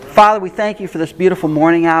Father, we thank you for this beautiful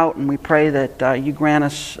morning out, and we pray that you grant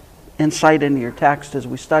us insight into your text as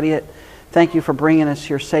we study it. Thank you for bringing us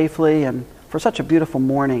here safely and for such a beautiful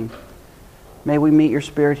morning. May we meet your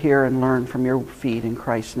Spirit here and learn from your feet. In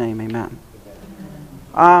Christ's name, amen.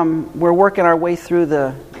 We're working our way through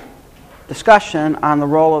the discussion on the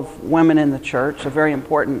role of women in the church, a very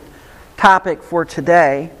important topic for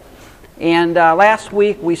today. And last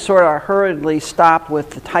week we sort of hurriedly stopped with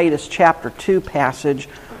the Titus chapter 2 passage,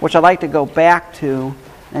 which I'd like to go back to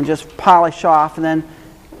and just polish off. And then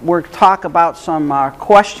we'll talk about some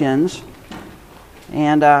questions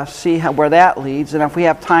and see where that leads. And if we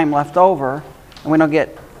have time left over and we don't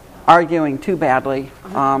get arguing too badly,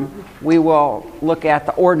 we will look at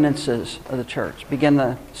the ordinances of the church, begin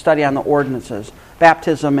the study on the ordinances,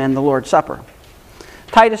 baptism and the Lord's Supper.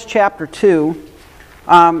 Titus chapter 2.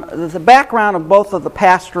 The background of both of the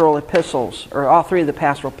pastoral epistles, or all three of the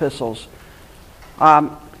pastoral epistles,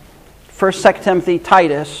 1st, 2nd Timothy,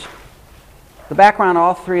 Titus, the background of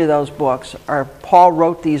all three of those books are Paul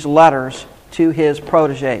wrote these letters to his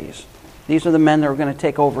proteges. These are the men that are going to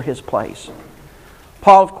take over his place.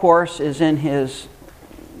 Paul, of course, is in his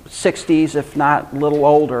 60s, if not a little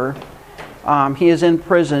older. He is in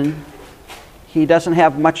prison. He doesn't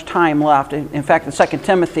have much time left. In fact, in 2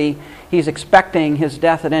 Timothy, he's expecting his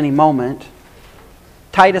death at any moment.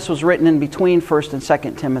 Titus was written in between 1st and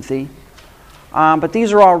 2nd Timothy. But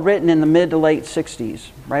these are all written in the mid to late 60s,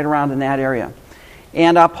 right around in that area.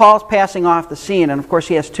 And Paul's passing off the scene. And of course,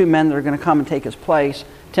 he has two men that are going to come and take his place,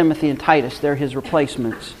 Timothy and Titus. They're his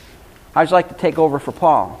replacements. How'd you like to take over for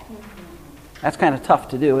Paul? That's kind of tough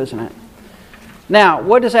to do, isn't it? Now,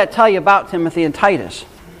 what does that tell you about Timothy and Titus?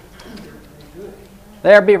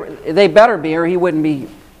 They better be, or he wouldn't be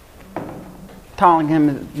calling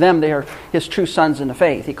them they are his true sons in the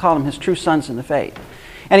faith. He called them his true sons in the faith.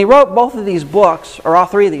 And he wrote both of these books, or all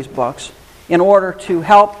three of these books, in order to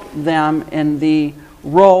help them in the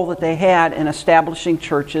role that they had in establishing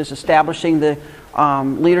churches, establishing the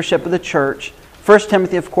leadership of the church. 1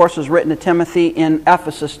 Timothy, of course, was written to Timothy in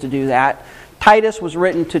Ephesus to do that. Titus was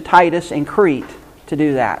written to Titus in Crete to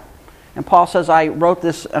do that. And Paul says, I wrote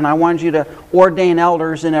this and I wanted you to ordain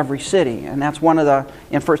elders in every city. And that's one of the,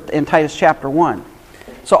 in Titus chapter 1.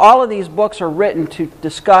 So all of these books are written to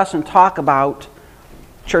discuss and talk about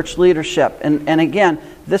church leadership. And again,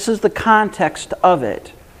 this is the context of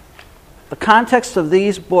it. The context of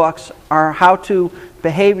these books are how to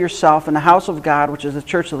behave yourself in the house of God, which is the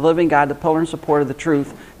church of the living God, the pillar and support of the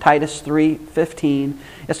truth, Titus 3:15.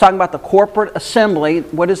 It's talking about the corporate assembly.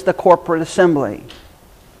 What is the corporate assembly?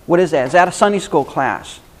 What is that? Is that a Sunday school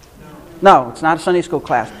class? No, it's not a Sunday school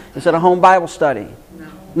class. Is it a home Bible study?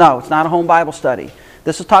 No, it's not a home Bible study.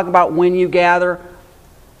 This is talking about when you gather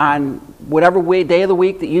on whatever day of the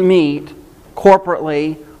week that you meet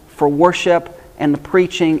corporately for worship and the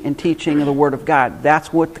preaching and teaching of the Word of God.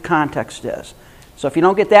 That's what the context is. So if you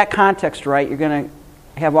don't get that context right, you're going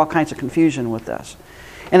to have all kinds of confusion with this.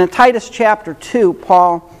 And in Titus chapter 2,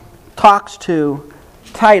 Paul talks to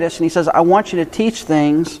Titus and he says, I want you to teach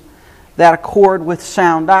things that accord with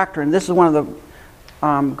sound doctrine. This is one of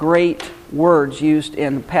the great words used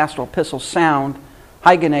in the pastoral epistle, sound,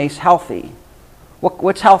 hygenes, healthy.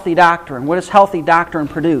 What's healthy doctrine? What does healthy doctrine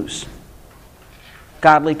produce?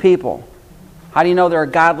 Godly people. How do you know they're a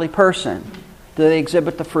godly person? Do they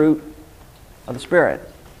exhibit the fruit of the Spirit?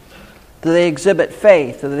 Do they exhibit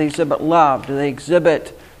faith? Do they exhibit love? Do they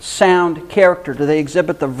exhibit sound character? Do they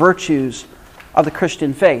exhibit the virtues of the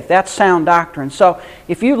Christian faith? That's sound doctrine. So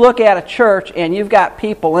if you look at a church and you've got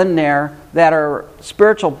people in there that are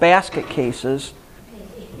spiritual basket cases,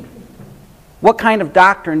 what kind of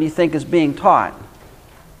doctrine do you think is being taught?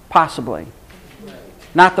 Possibly.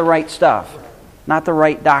 Not the right stuff. Not the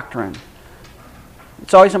right doctrine.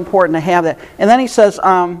 It's always important to have that. And then he says,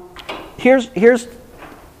 here's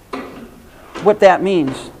what that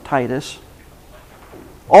means, Titus.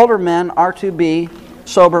 Older men are to be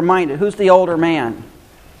sober-minded. Who's the older man?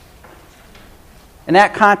 In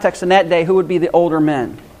that context, in that day, who would be the older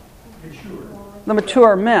men? Mature. The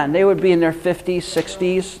mature men. They would be in their 50s,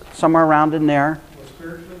 60s, somewhere around in there.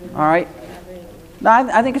 All right? Now,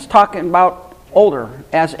 I think it's talking about older,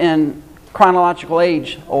 as in chronological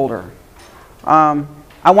age older.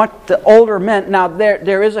 I want the older men. Now,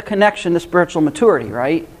 there is a connection to spiritual maturity,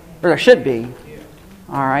 right? Or there should be.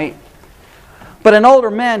 All right? But an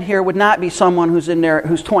older man here would not be someone who's in there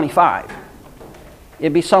who's 25.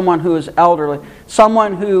 It'd be someone who is elderly.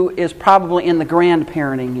 Someone who is probably in the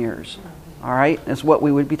grandparenting years. All right? Is what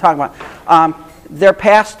we would be talking about. They're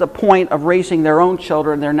past the point of raising their own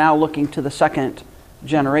children. They're now looking to the second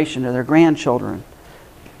generation, to their grandchildren.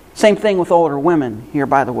 Same thing with older women here,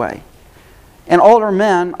 by the way. And older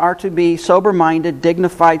men are to be sober-minded,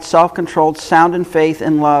 dignified, self-controlled, sound in faith,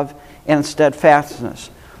 in love, and in steadfastness.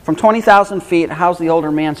 From 20,000 feet, how's the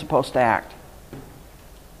older man supposed to act?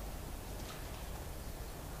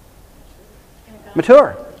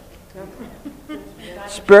 Mature.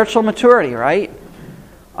 Spiritual maturity, right?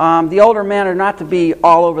 The older men are not to be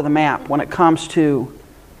all over the map when it comes to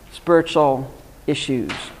spiritual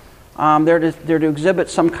issues. They're to exhibit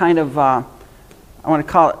some kind of, I want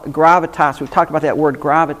to call it gravitas. We've talked about that word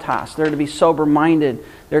gravitas. They're to be sober-minded.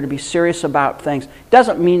 They're to be serious about things.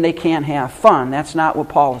 Doesn't mean they can't have fun. That's not what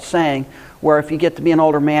Paul is saying, where if you get to be an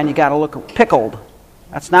older man, you got to look pickled.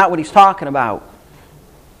 That's not what he's talking about.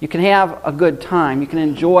 You can have a good time. You can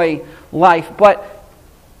enjoy life. But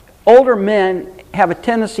older men have a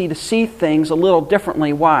tendency to see things a little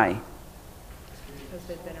differently. Why?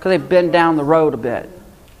 Because they've been down the road a bit.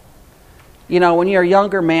 You know, when you're a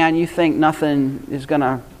younger man, you think nothing is going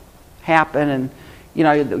to happen, and you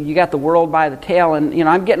know you got the world by the tail. And you know,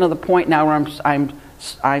 I'm getting to the point now where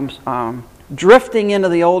I'm drifting into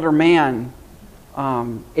the older man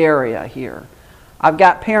area here. I've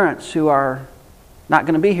got parents who are not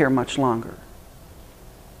going to be here much longer.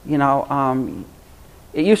 You know,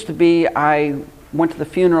 it used to be I went to the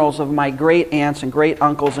funerals of my great aunts and great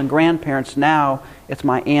uncles and grandparents. Now it's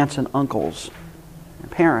my aunts and uncles and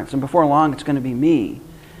parents, and before long it's going to be me.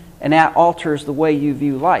 And that alters the way you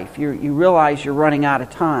view life. You realize you're running out of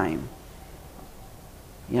time.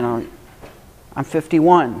 You know, I'm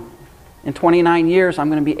 51. In 29 years I'm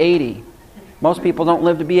going to be 80. Most people don't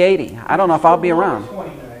live to be 80. I don't know if I'll be around.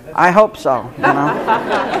 I hope so, you know.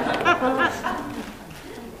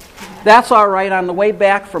 That's all right. On the way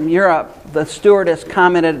back from Europe, the stewardess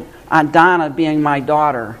commented on Donna being my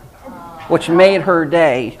daughter, which made her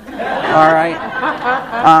day. All right.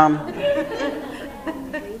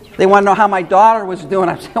 They want to know how my daughter was doing.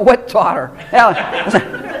 I said, "What daughter?"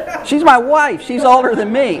 She's my wife. She's older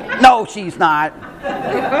than me. No, she's not.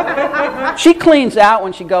 She cleans out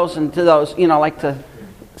when she goes into those, you know, like to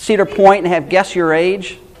Cedar Point and have guess your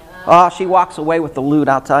age. Oh, she walks away with the loot,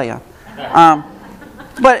 I'll tell you.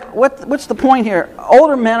 But what's the point here?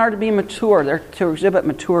 Older men are to be mature. They're to exhibit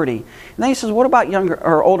maturity. And then he says, what about younger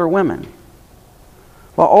or older women?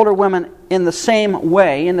 Well, older women, in the same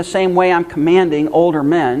way I'm commanding older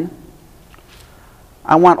men,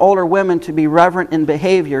 I want older women to be reverent in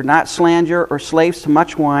behavior, not slanderer or slaves to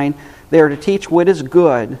much wine. They are to teach what is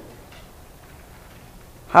good.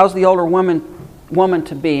 How's the older woman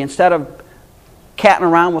to be? Instead of catting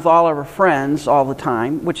around with all of her friends all the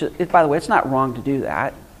time, which, by the way, it's not wrong to do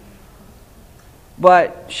that.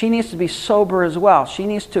 But she needs to be sober as well. She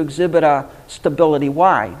needs to exhibit a stability.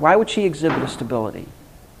 Why? Why would she exhibit a stability? You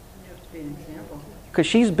have to be an example. Because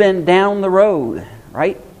she's been down the road,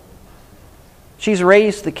 right? She's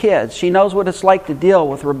raised the kids. She knows what it's like to deal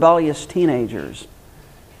with rebellious teenagers.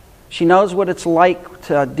 She knows what it's like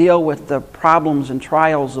to deal with the problems and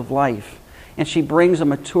trials of life. And she brings a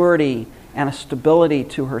maturity and a stability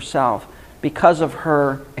to herself because of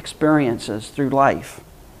her experiences through life.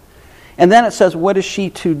 And then it says, what is she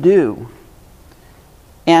to do?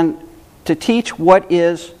 And to teach what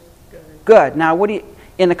is good. Now, what do you,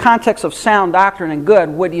 in the context of sound doctrine and good,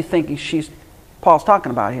 what do you think Paul's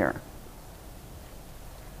talking about here?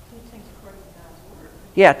 Teaching according to God's word.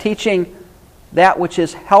 Yeah, teaching that which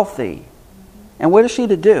is healthy. And what is she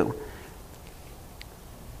to do?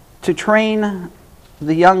 To train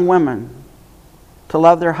the young women to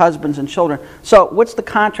love their husbands and children. So what's the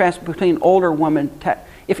contrast between older women?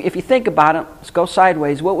 If you think about it, let's go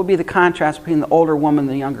sideways. What would be the contrast between the older woman and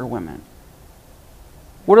the younger women?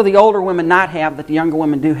 What do the older women not have that the younger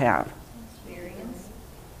women do have? Experience.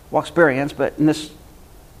 Well, experience, but in this...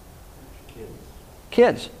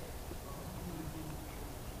 Kids.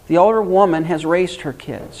 The older woman has raised her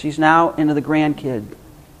kids. She's now into the grandkid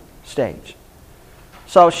stage.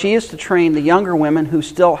 So she is to train the younger women who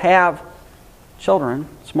still have children,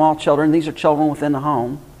 small children. These are children within the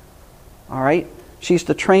home. All right? She's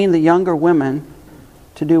to train the younger women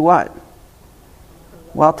to do what?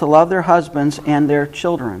 Well, to love their husbands and their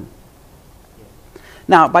children.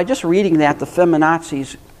 Now, by just reading that, the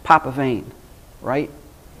feminazis pop a vein, right?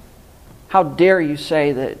 How dare you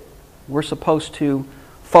say that we're supposed to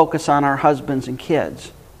focus on our husbands and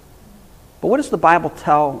kids? But what does the Bible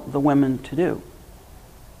tell the women to do?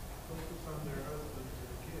 Focus on their husbands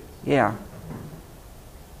and kids. Yeah.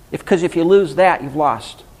 Because if you lose that, you've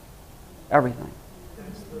lost everything.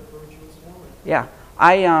 That's the virtuous woman. Yeah.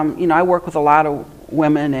 I work with a lot of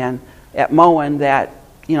women and at Moen that,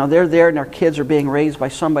 they're there and their kids are being raised by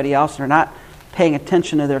somebody else. They're not paying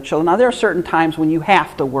attention to their children. Now, there are certain times when you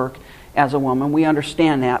have to work as a woman. We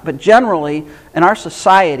understand that. But generally, in our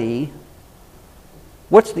society,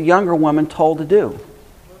 what's the younger woman told to do?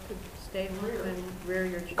 Stay home and rear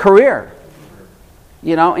your children. Career.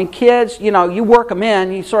 And kids, you work them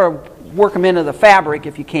in. You sort of work them into the fabric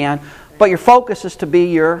if you can. But your focus is to be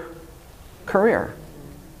your career.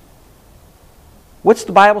 What's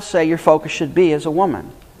the Bible say your focus should be as a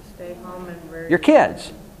woman? Stay home and rear Your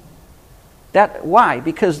kids. Why?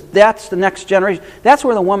 Because that's the next generation. That's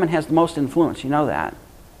where the woman has the most influence. You know that.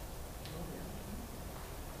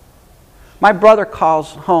 My brother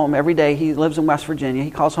calls home every day. He lives in West Virginia.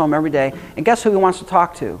 He calls home every day. And guess who he wants to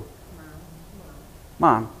talk to?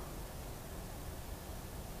 Mom.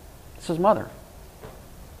 It's his mother.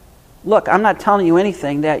 Look, I'm not telling you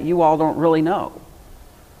anything that you all don't really know.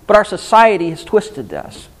 But our society has twisted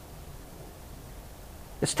this.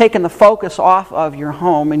 It's taken the focus off of your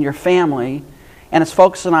home and your family, and it's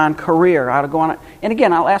focusing on career, how to go on. And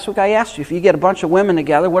again, last week I asked you, if you get a bunch of women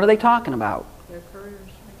together, what are they talking about? Their careers,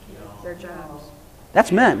 their jobs.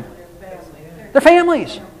 That's men. Their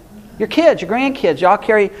families. Your kids, your grandkids. Y'all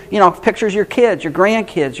carry, pictures of your kids, your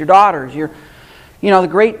grandkids, your daughters. The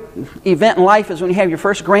great event in life is when you have your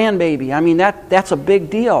first grandbaby. I mean, that's a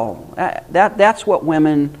big deal. That's what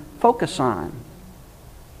women focus on.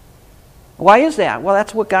 Why is that? Well,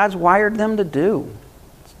 that's what God's wired them to do.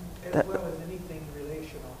 As well as anything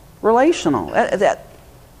Relational.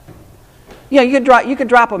 You could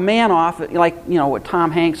drop a man off, like with Tom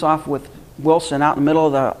Hanks off with Wilson out in the middle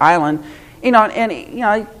of the island,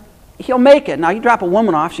 and he'll make it. Now you drop a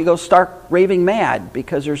woman off, she goes stark raving mad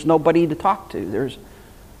because there's nobody to talk to.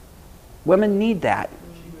 Women need that.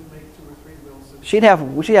 She would make 2 or 3 Wilsons.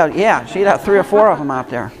 She'd have 3 or 4 of them out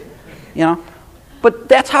there, But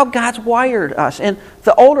that's how God's wired us. And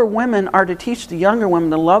the older women are to teach the younger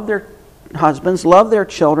women to love their husbands, love their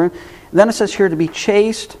children. And then it says here to be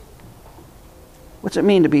chaste. What's it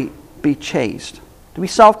mean to be chaste? To be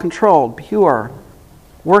self-controlled, pure,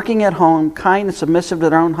 working at home, kind and submissive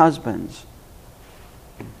to their own husbands.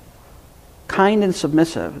 Kind and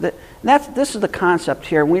submissive. This is the concept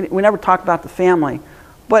here. We never talk about the family.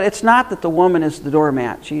 But it's not that the woman is the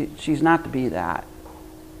doormat. She's not to be that.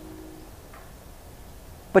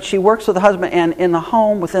 But she works with the husband, and in the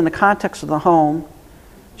home, within the context of the home,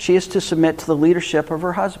 she is to submit to the leadership of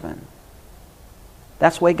her husband.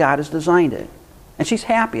 That's the way God has designed it. And she's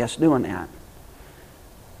happiest doing that.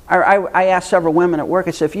 I asked several women at work,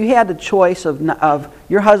 I said, if you had the choice of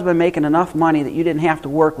your husband making enough money that you didn't have to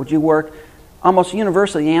work, would you work? Almost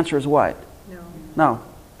universally, the answer is what? No.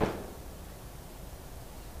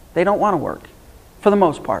 They don't want to work, for the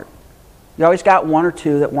most part. You always got 1 or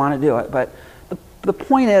 2 that want to do it, but the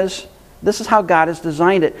point is, this is how God has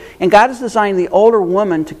designed it. And God has designed the older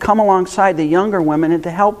woman to come alongside the younger women and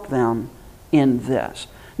to help them in this.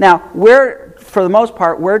 Now, for the most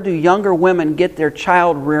part, where do younger women get their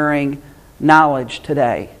child-rearing knowledge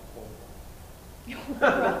today?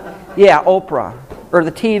 Yeah, Oprah, or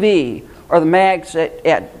the TV, or the mags in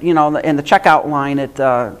the checkout line at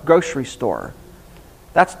the grocery store.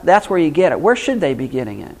 That's where you get it. Where should they be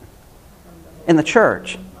getting it? In the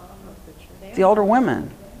church. The older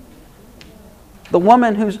women. The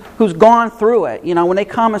woman who's gone through it. When they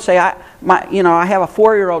come and say, I have a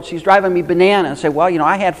 4-year-old, she's driving me bananas. Say, well,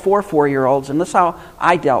 I had 4 4-year-olds, and this is how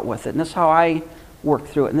I dealt with it, and this is how I worked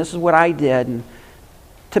through it, and this is what I did. And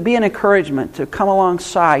to be an encouragement, to come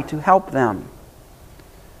alongside, to help them.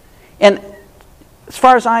 And as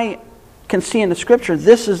far as I can see in the Scripture,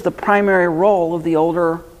 this is the primary role of the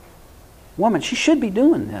older woman. She should be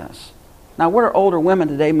doing this. Now, what are older women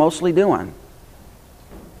today mostly doing?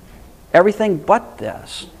 Everything but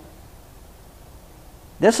this.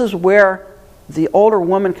 This is where the older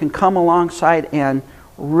woman can come alongside and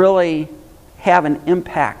really have an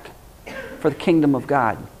impact for the kingdom of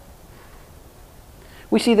God.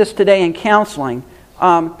 We see this today in counseling.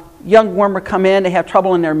 Young women come in, they have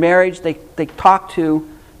trouble in their marriage, they talk to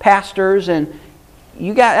pastors, and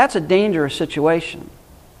that's a dangerous situation.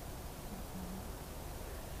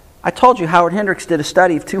 I told you Howard Hendricks did a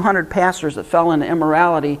study of 200 pastors that fell into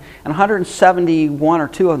immorality, and 171 or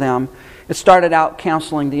 2 of them, it started out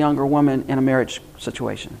counseling the younger woman in a marriage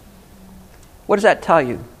situation. What does that tell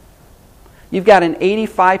you? You've got an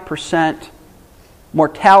 85%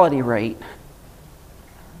 mortality rate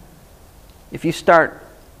if you start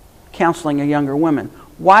counseling a younger woman.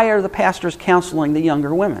 Why are the pastors counseling the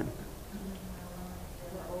younger women?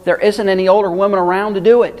 There isn't any older women around to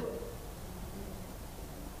do it.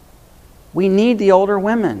 We need the older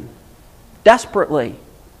women desperately.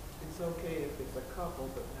 It's okay if it's a couple,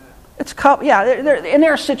 but not. It's couple, yeah. And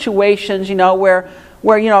there are situations, where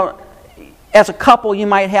as a couple, you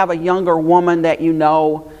might have a younger woman that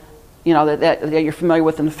that you're familiar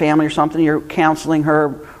with in the family or something. You're counseling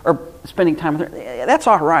her or spending time with her. That's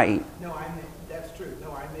all right. No, that's true.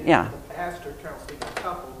 No, I meant Yeah. the pastor counseling the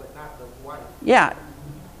couple, but not the wife. Yeah.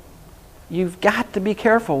 You've got to be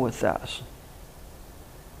careful with this.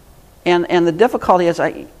 And the difficulty is,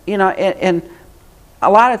 and a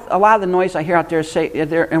lot of the noise I hear out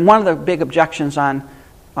there and one of the big objections on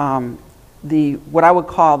what I would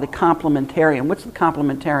call the complementarian. What's the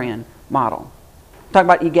complementarian model? Talk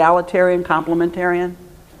about egalitarian, complementarian.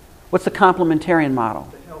 What's the complementarian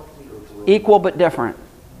model? Equal but different.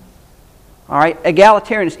 All right.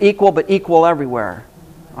 Egalitarian is equal but equal everywhere.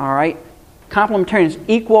 All right. Complementarian is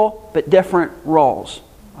equal but different roles.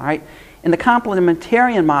 All right. In the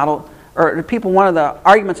complementarian model, or people, one of the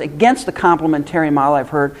arguments against the complementarian model I've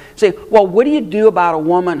heard say, well, what do you do about a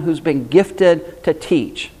woman who's been gifted to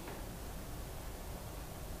teach?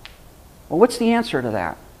 Well, what's the answer to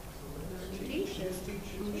that?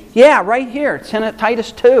 Yeah, right here. It's in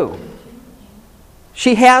Titus 2.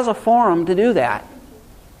 She has a forum to do that.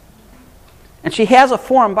 And she has a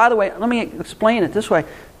forum, by the way, let me explain it this way.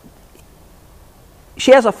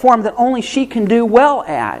 She has a forum that only she can do well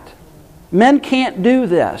at. Men can't do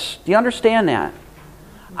this. Do you understand that?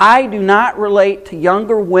 I do not relate to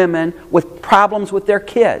younger women with problems with their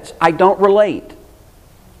kids. I don't relate.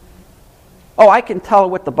 Oh, I can tell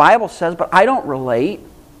what the Bible says, but I don't relate.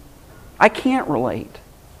 I can't relate.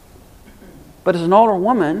 But as an older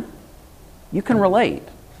woman, you can relate.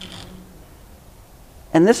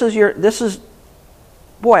 And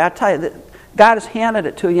boy, I tell you, God has handed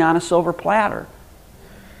it to you on a silver platter.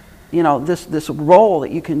 This role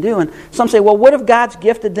that you can do. And some say, well, what if God's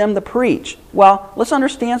gifted them to preach? Well, let's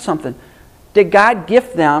understand something. Did God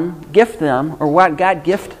gift them, or what God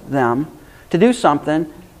gift them to do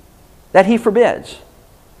something that He forbids?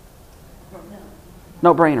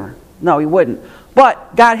 No brainer. No, He wouldn't.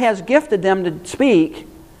 But God has gifted them to speak,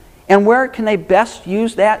 and where can they best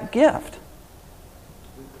use that gift?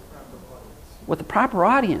 With the proper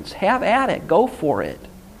audience. Have at it. Go for it.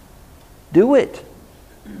 Do it.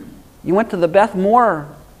 You went to the Beth Moore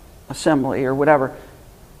assembly or whatever.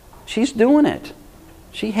 She's doing it.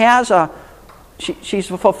 She's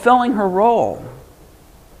fulfilling her role.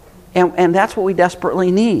 And that's what we desperately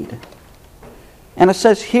need. And it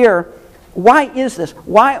says here, why is this?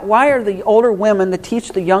 Why are the older women to teach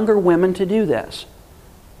the younger women to do this?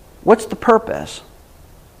 What's the purpose?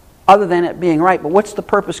 Other than it being right, but what's the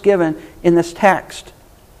purpose given in this text?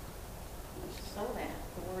 So that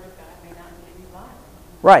the Word of God may not be reviled.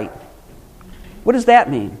 Right. What does that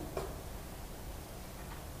mean?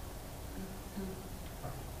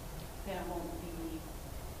 That won't be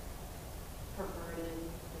perverted,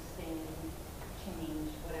 disdained,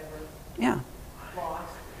 changed, whatever. Yeah.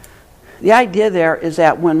 Lost. The idea there is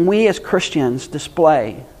that when we as Christians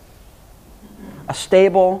display a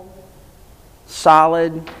stable,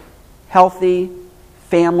 solid, healthy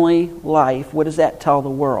family life, what does that tell the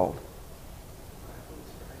world?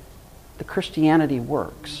 The Christianity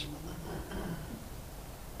works.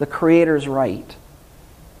 The Creator's right.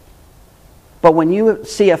 But when you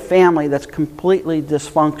see a family that's completely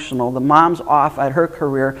dysfunctional, the mom's off at her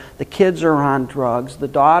career, the kids are on drugs, the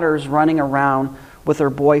daughter's running around with her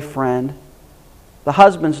boyfriend, the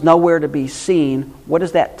husband's nowhere to be seen, what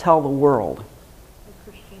does that tell the world?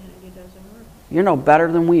 Christianity doesn't work. You're no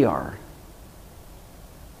better than we are.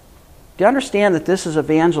 Do you understand that this is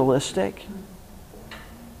evangelistic?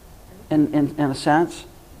 In a sense?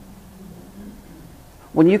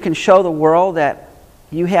 When you can show the world that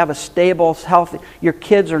you have a stable, healthy, your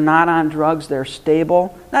kids are not on drugs, they're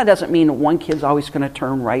stable. That doesn't mean that one kid's always going to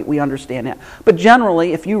turn right. We understand that. But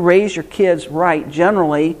generally, if you raise your kids right,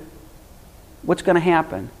 generally, what's going to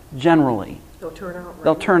happen? Generally. They'll turn out right.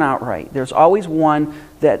 They'll turn out right. There's always one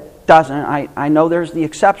that doesn't. I know there's the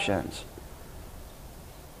exceptions.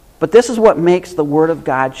 But this is what makes the Word of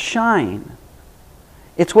God shine.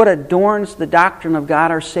 It's what adorns the doctrine of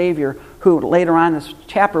God our Savior, who later on in this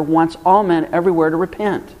chapter wants all men everywhere to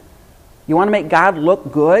repent. You want to make God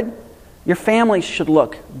look good? Your family should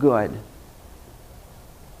look good.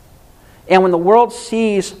 And when the world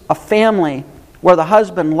sees a family where the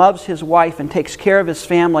husband loves his wife and takes care of his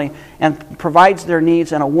family and provides their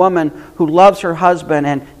needs, and a woman who loves her husband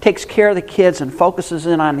and takes care of the kids and focuses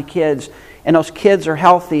in on the kids, and those kids are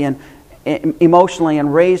healthy and emotionally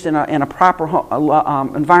and raised in a proper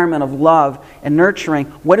environment of love and nurturing,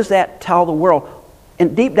 what does that tell the world?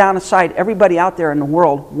 And deep down inside, everybody out there in the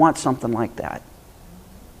world wants something like that.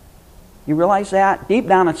 You realize that? Deep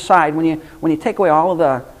down inside, when you take away all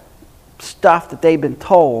of stuff that they've been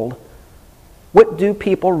told, what do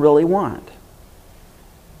people really want?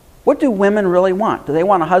 What do women really want? Do they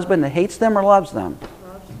want a husband that hates them or loves them?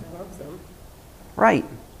 Loves them. Right.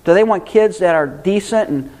 Do they want kids that are decent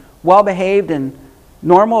and well-behaved and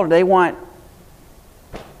normal, or do they want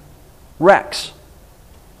wrecks?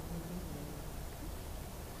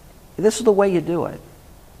 This is the way you do it.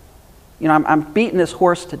 You know, I'm beating this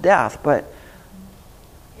horse to death, but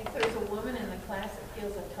If there's a woman in the class that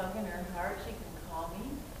feels a tug in her heart, she can call me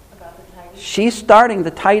about the Titus. she's starting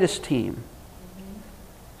the Titus team.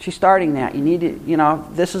 She's starting that. You need to, you know,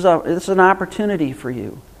 this is an opportunity for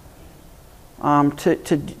you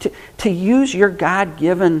to use your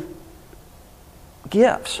God-given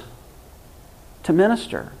gifts to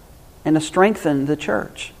minister and to strengthen the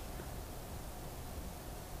church.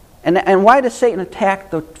 And why does Satan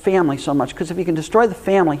attack the family so much? Because if he can destroy the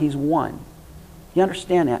family, he's won. You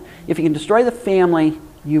understand that? If you can destroy the family,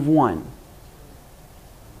 you've won.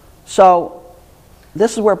 So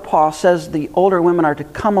this is where Paul says the older women are to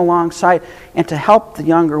come alongside and to help the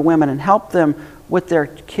younger women and help them with their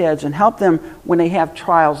kids and help them when they have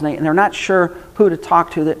trials and they're not sure who to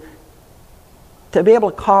talk to. That to be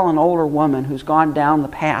able to call an older woman who's gone down the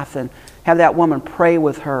path and have that woman pray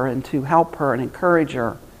with her and to help her and encourage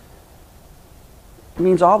her. It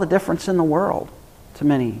means all the difference in the world to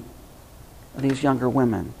many of these younger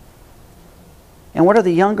women. And what are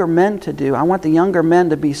the younger men to do? I want the younger men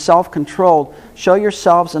to be self-controlled. Show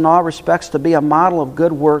yourselves in all respects to be a model of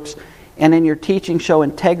good works, and in your teaching show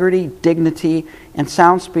integrity, dignity, and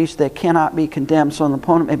sound speech that cannot be condemned, so an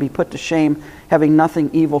opponent may be put to shame, having nothing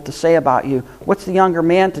evil to say about you. What's the younger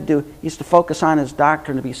man to do? He's to focus on his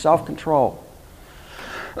doctrine, to be self-controlled.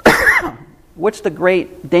 What's the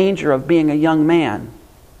great danger of being a young man?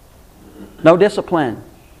 No discipline.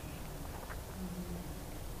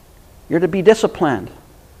 You're to be disciplined.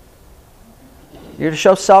 You're to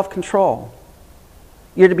show self-control.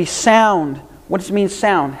 You're to be sound. What does it mean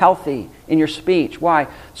sound? Healthy in your speech. Why?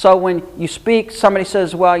 So when you speak, somebody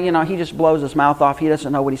says, well, you know, he just blows his mouth off. He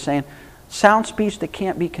doesn't know what he's saying. Sound speech that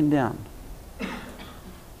can't be condemned.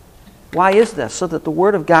 Why is this? So that the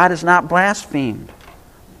Word of God is not blasphemed.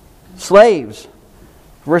 Slaves,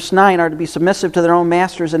 verse 9, are to be submissive to their own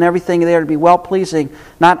masters in everything. They are to be well-pleasing,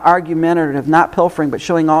 not argumentative, not pilfering, but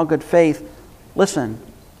showing all good faith. Listen,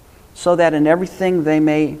 so that in everything they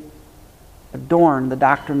may adorn the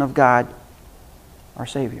doctrine of God, our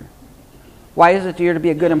Savior. Why is it that you're to be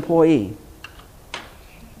a good employee?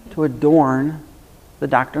 To adorn the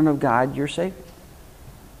doctrine of God, your Savior.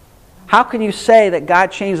 How can you say that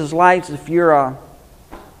God changes lives if you're a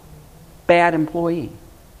bad employee?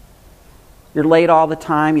 You're late all the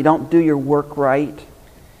time. You don't do your work right.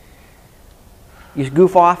 You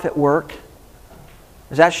goof off at work.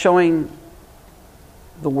 Is that showing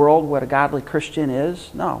the world what a godly Christian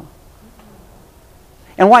is? No.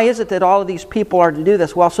 And why is it that all of these people are to do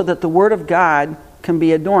this? Well, so that the Word of God can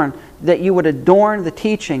be adorned. That you would adorn the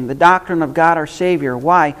teaching, the doctrine of God our Savior.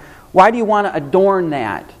 Why? Why do you want to adorn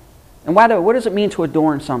that? And what does it mean to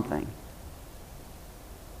adorn something?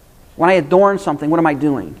 When I adorn something, what am I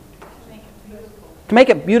doing? To make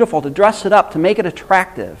it beautiful, to dress it up, to make it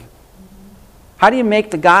attractive. How do you make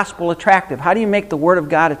the gospel attractive? How do you make the Word of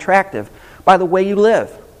God attractive? By the way you live.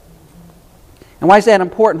 And why is that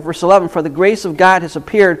important? Verse 11, for the grace of God has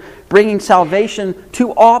appeared, bringing salvation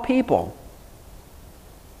to all people.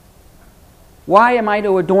 Why am I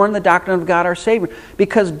to adorn the doctrine of God our Savior?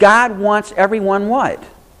 Because God wants everyone what?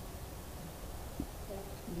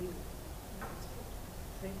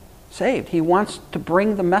 Saved. He wants to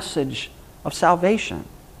bring the message of salvation.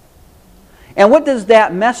 And what does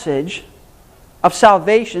that message of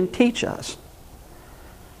salvation teach us?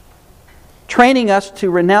 Training us to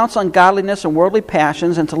renounce ungodliness and worldly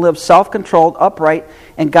passions and to live self-controlled, upright,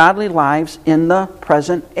 and godly lives in the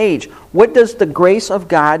present age. What does the grace of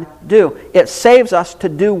God do? It saves us to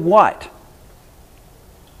do what?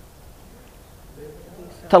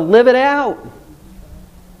 To live it out.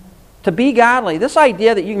 To be godly. This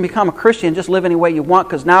idea that you can become a Christian and just live any way you want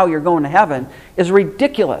because now you're going to heaven is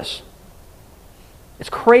ridiculous. It's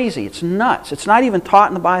crazy. It's nuts. It's not even taught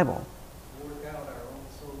in the Bible.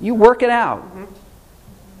 You work it out.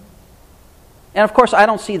 And of course, I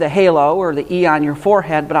don't see the halo or the E on your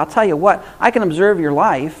forehead, but I'll tell you what, I can observe your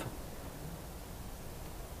life.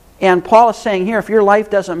 And Paul is saying here, if your life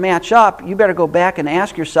doesn't match up, you better go back and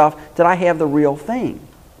ask yourself, did I have the real thing?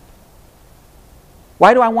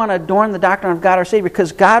 Why do I want to adorn the doctrine of God our Savior?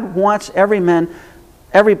 Because God wants everybody,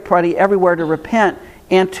 everywhere to repent,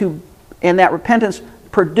 and that repentance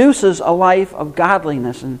produces a life of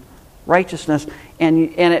godliness and righteousness, and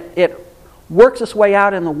it works its way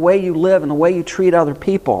out in the way you live and the way you treat other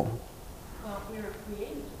people. Well, we were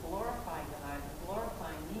created to glorify God.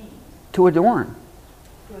 Glorify means To adorn.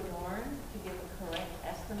 to adorn, to give a correct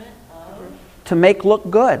estimate of. To make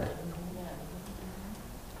look good. Yeah.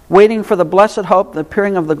 Waiting for the blessed hope, the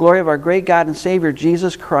appearing of the glory of our great God and Savior,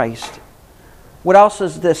 Jesus Christ. What else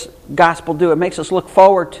does this gospel do? It makes us look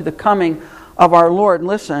forward to the coming of our Lord,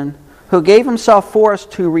 listen, who gave himself for us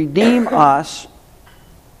to redeem us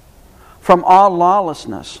from all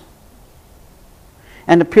lawlessness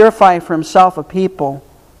and to purify for himself a people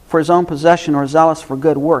for his own possession or zealous for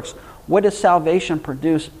good works. What does salvation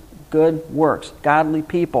produce? Good works, godly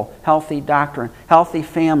people, healthy doctrine, healthy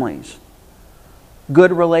families,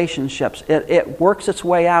 good relationships. It works its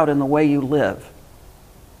way out in the way you live.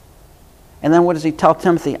 And then what does he tell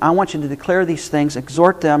Timothy? I want you to declare these things,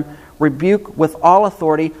 exhort them, rebuke with all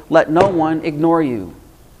authority, let no one ignore you.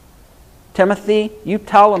 Timothy, you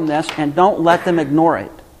tell them this and don't let them ignore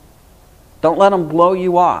it. Don't let them blow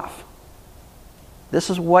you off. This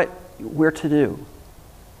is what we're to do.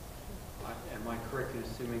 Am I correct in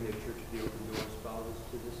assuming that you're to be open door spouses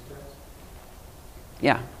to this text?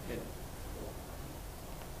 Yeah. And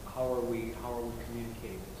how are we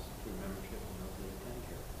communicating this through membership and those that attend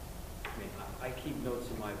here? I mean, I keep notes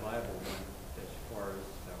in my Bible as far as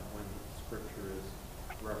when Scripture is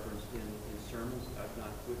referenced in sermons.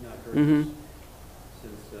 We've not heard this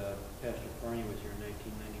since Pastor Farney was here in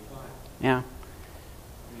 1995. Yeah.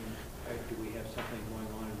 I mean, do we have something going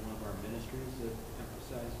on in one of our ministries that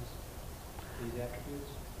emphasizes these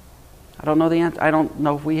attributes? I don't know the answer. I don't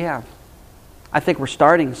know if we have. I think we're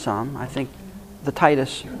starting some. I think the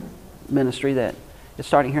Titus ministry that is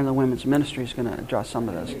starting here in the women's ministry is going to address some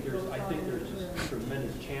of this. I think there's just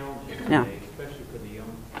tremendous challenges Yeah. today, especially for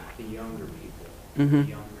the younger people, Mhm.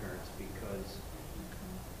 the young parents, because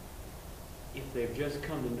if they've just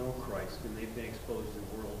come to know Christ and they've been exposed to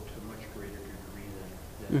the world to a much greater degree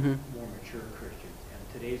than more mature Christians, and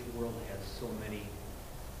today's world has so many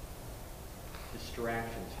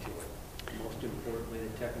distractions to it, most importantly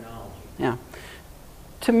the technology. Yeah.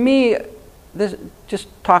 To me, this just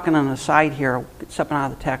talking on the side here, stepping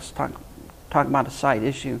out of the text, talking about a side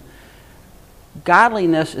issue.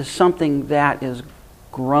 Godliness is something that is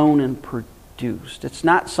grown and produced. It's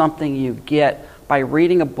not something you get by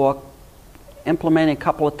reading a book, implementing a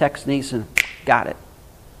couple of techniques, and got it.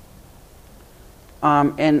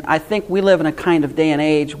 And I think we live in a kind of day and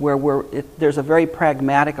age where there's a very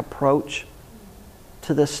pragmatic approach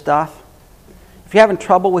to this stuff. If you're having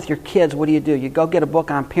trouble with your kids, what do? You go get a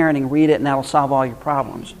book on parenting, read it, and that'll solve all your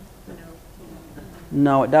problems.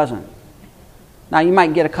 No, it doesn't. Now, you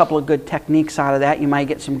might get a couple of good techniques out of that. You might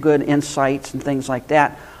get some good insights and things like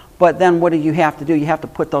that. But then what do you have to do? You have to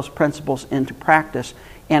put those principles into practice.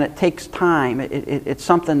 And it takes time. It's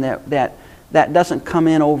something that doesn't come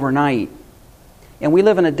in overnight. And we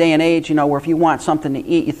live in a day and age, where if you want something to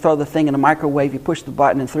eat, you throw the thing in the microwave, you push the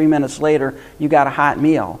button, and 3 minutes later, you got a hot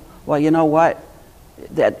meal. Well, you know what?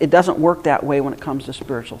 It doesn't work that way when it comes to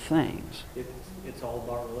spiritual things. It's all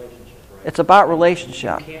about relationship, right? It's about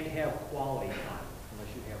relationship. You can't have quality time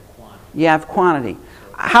unless you have quantity. You have quantity.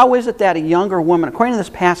 How is it that a younger woman, according to this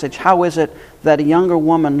passage, how is it that a younger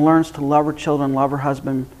woman learns to love her children, love her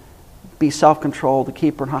husband, be self-controlled, to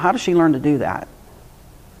keep her home? How does she learn to do that?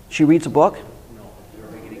 She reads a book? No, you're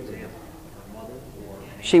making an example. Her mother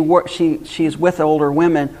or She is with older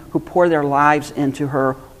women who pour their lives into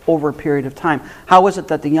her over a period of time. How is it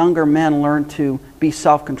that the younger men learn to be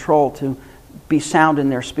self-controlled, to be sound in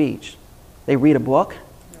their speech? They read a book?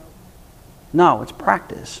 No, it's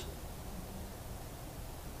practice.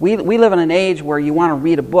 We live in an age where you want to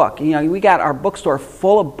read a book. We got our bookstore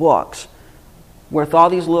full of books with all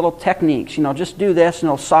these little techniques. Just do this and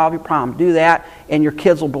it'll solve your problem. Do that and your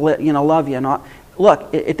kids will love you. And all.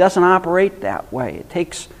 Look, it doesn't operate that way. It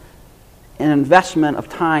takes an investment of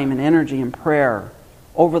time and energy and prayer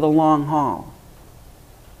over the long haul.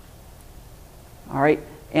 All right?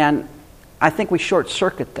 And I think we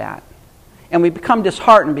short-circuit that. And we become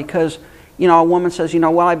disheartened because, a woman says,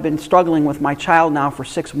 well, I've been struggling with my child now for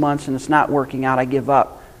 6 months and it's not working out. I give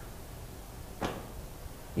up.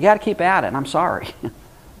 You got to keep at it. I'm sorry.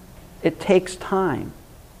 It takes time.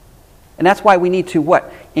 And that's why we need to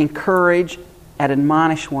what? Encourage and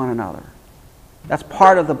admonish one another. That's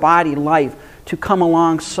part of the body life, to come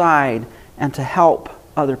alongside and to help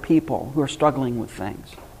other people who are struggling with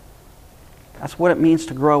things. That's what it means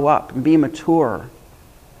to grow up and be mature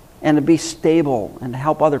and to be stable and to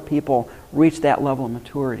help other people reach that level of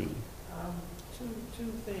maturity. Two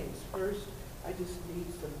things. First, I just need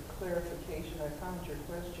some clarification explanation. I found your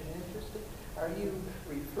question interesting. Are you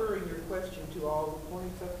referring your question to all the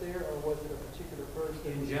points up there, or was it a particular verse?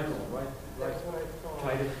 In general, right? That's what I thought.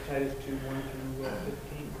 Titus 2, 1 through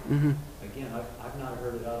 15. Mm-hmm. Again, I've not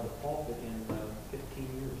heard it out of the pulpit in 15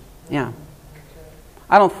 years. Yeah. Okay.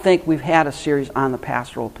 I don't think we've had a series on the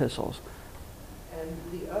pastoral epistles. And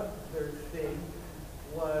the other thing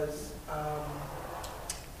was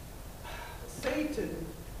Satan,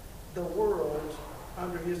 the world,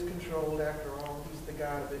 under his control, after all, he's the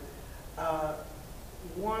God of it,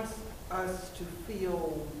 wants us to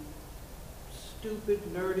feel stupid,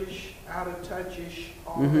 nerdish, out of touchish,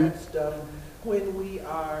 all that stuff, when we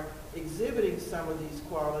are exhibiting some of these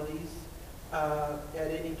qualities at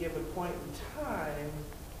any given point in time.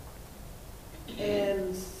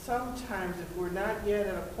 And sometimes, if we're not yet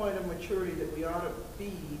at a point of maturity that we ought to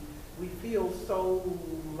be, we feel so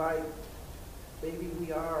like maybe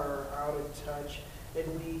we are out of touch, and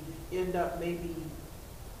we end up maybe,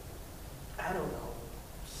 I don't know,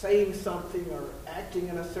 saying something or acting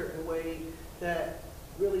in a certain way that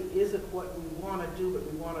really isn't what we want to do,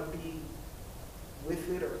 but we want to be with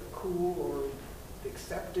it or cool or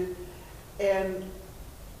accepted. And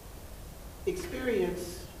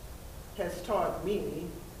experience has taught me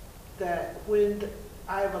that when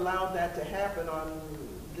I've allowed that to happen on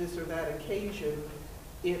this or that occasion,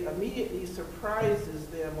 it immediately surprises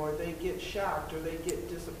them, or they get shocked, or they get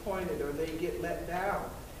disappointed, or they get let down.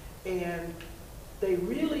 And they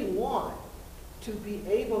really want to be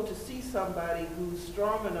able to see somebody who's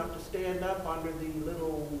strong enough to stand up under the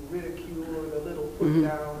little ridicule or the little put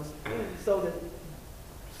downs, so that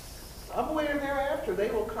somewhere thereafter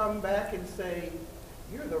they will come back and say,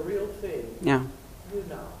 "You're the real thing." Yeah. You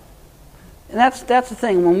know. And that's the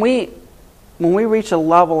thing. When we reach a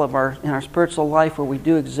level of in our spiritual life where we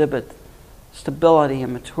do exhibit stability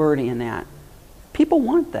and maturity in that, people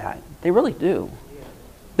want that. They really do. Yeah.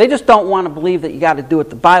 They just don't want to believe that you got to do it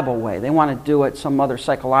the Bible way. They want to do it some other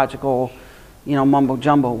psychological, mumbo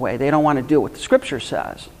jumbo way. They don't want to do it what the Scripture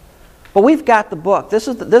says. But we've got the book. This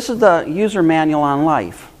is the user manual on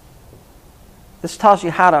life. This tells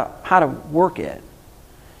you how to work it.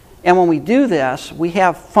 And when we do this, we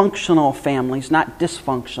have functional families, not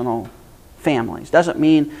dysfunctional families. Doesn't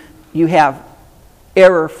mean you have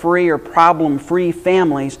error-free or problem-free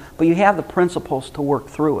families, but you have the principles to work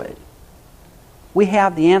through it. We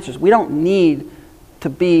have the answers. We don't need to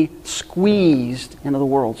be squeezed into the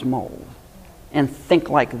world's mold and think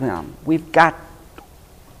like them. We've got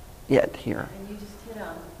it here. And you just hit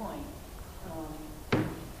on the point.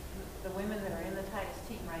 The women that are in the Titus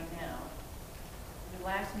team right now, the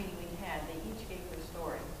last meeting we had, they each gave their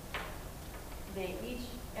story.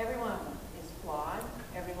 Every one of them is flawed.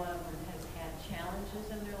 Every one of them has had challenges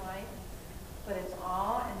in their life. But it's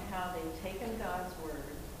all in how they've taken God's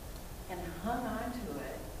word and hung on to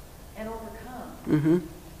it and overcome. Mm-hmm.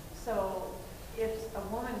 So if a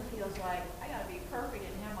woman feels like, I got to be perfect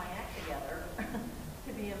and have my act together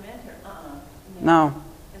to be a mentor, No.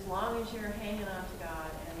 As long as you're hanging on to God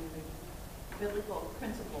and the biblical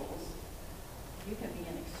principles, you can be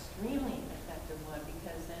an extremely effective one,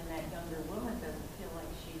 because then that younger woman doesn't feel like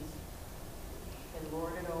she's been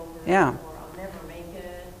lorded over, Yeah. or I'll never make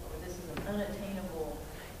it, or this is an unattainable.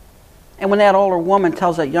 And when that older woman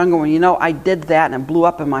tells that younger one, I did that and it blew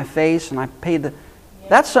up in my face and I paid the...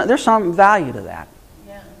 Yeah. There's some value to that.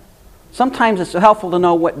 Yeah. Sometimes it's helpful to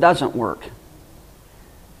know what doesn't work.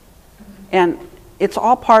 And this is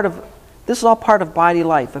all part of body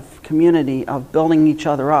life, of community, of building each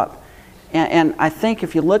other up. And I think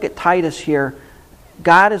if you look at Titus here,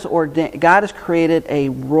 God has created a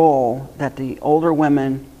role that the older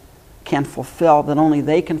women can fulfill, that only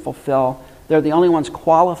they can fulfill. They're the only ones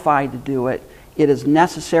qualified to do it. It is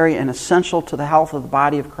necessary and essential to the health of the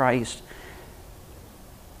body of Christ.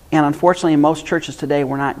 And unfortunately, in most churches today,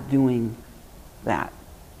 we're not doing that.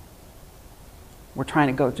 We're trying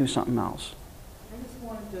to go do something else. I just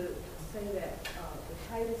wanted to say that the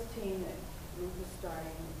Titus team that Ruth is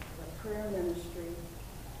starting, the prayer ministry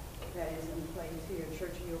that is in place here at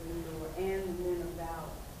Church of the Open Door, and the Men of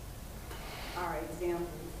Valor are examples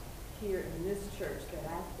here in this church that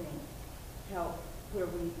I think where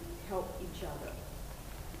we help each other.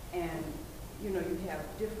 And, you have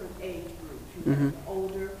different age groups. You have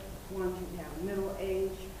older ones, you have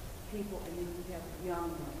middle-aged people, and then you have the young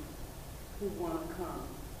ones who want to come.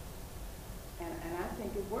 And I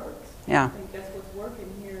think it works. Yeah. I think that's what's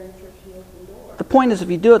working here in Church of the Open Door. The point is, if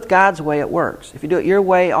you do it God's way, it works. If you do it your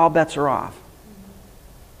way, all bets are off.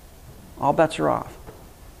 All bets are off.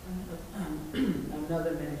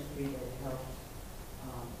 Another ministry that helps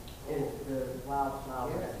is the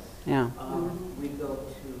Wildflowers. Yeah. We go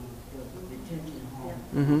to the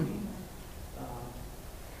Mm-hmm.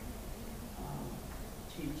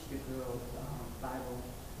 Teach the girls Bible,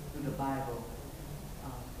 through the Bible,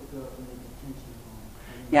 for girls in the detention home.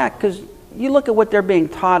 Yeah, because you look at what they're being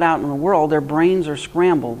taught out in the world, their brains are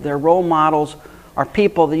scrambled. Their role models are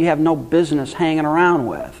people that you have no business hanging around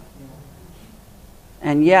with.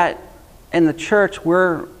 And yet, in the church,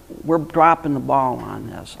 we're dropping the ball on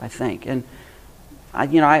this, I think. And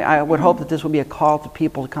I would hope that this would be a call to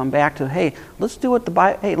people to come back to, hey, let's do it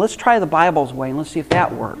let's try the Bible's way and let's see if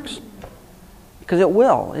that works. Because it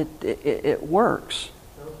will. It works.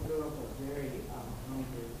 Those girls are very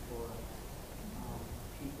hungry for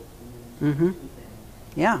people to minister to them.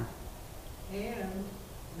 Yeah. And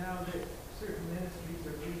now that certain ministries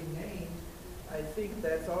are being named, I think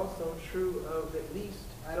that's also true of at least,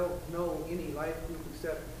 I don't know any life group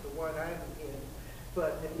except the one I'm in,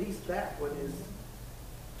 but at least that one is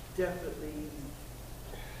definitely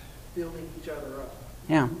building each other up.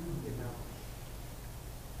 Yeah. You know.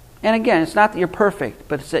 And again, it's not that you're perfect,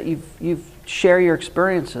 but it's that you've share your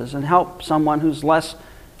experiences and help someone who's less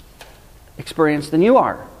experienced than you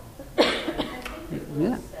are. I think there's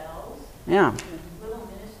little cells, Yeah. little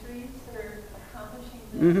ministries that are accomplishing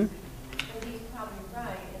this. Mm-hmm. And he's probably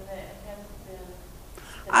right in that it hasn't been.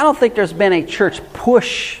 I don't think there's been a church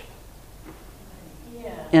push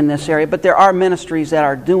Yeah. in this area, but there are ministries that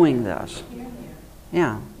are doing this. Here and there.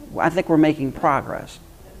 Yeah. I think we're making progress.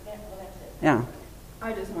 Well, that's it. Yeah.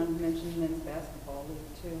 I just wanted to mention men's basketball league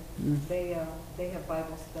too. Mm. They have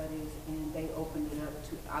Bible studies and they opened it up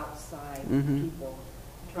to outside Mhm. people,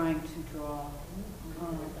 trying to draw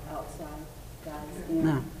outside guys in.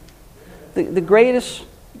 No. The greatest,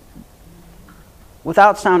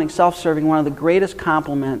 without sounding self-serving, one of the greatest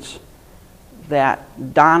compliments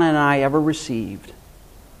that Donna and I ever received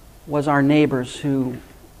was our ex-neighbors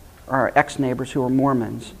who were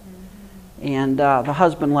Mormons. And the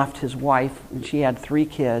husband left his wife, and she had 3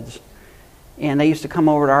 kids. And they used to come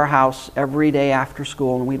over to our house every day after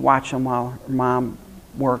school, and we'd watch them while her mom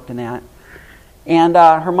worked and that. And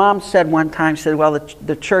her mom said one time, she said, well,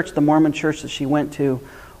 the church, the Mormon church that she went to,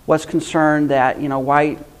 was concerned that,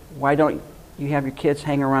 why don't you have your kids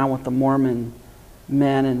hang around with the Mormon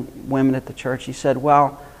men and women at the church? He said,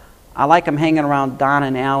 well, I like them hanging around Don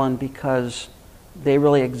and Alan because they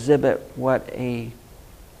really exhibit what a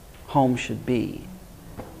home should be.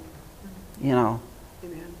 Amen.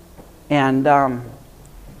 And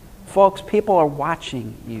folks, people are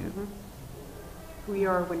watching you. We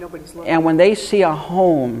are when nobody's looking. And when they see a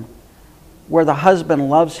home where the husband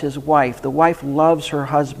loves his wife, the wife loves her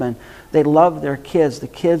husband, they love their kids, the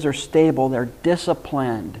kids are stable, they're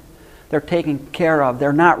disciplined, they're taken care of,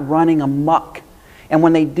 they're not running amok. And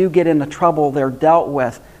when they do get into trouble, they're dealt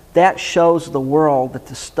with. That shows the world that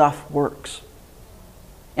the stuff works.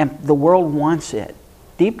 And the world wants it.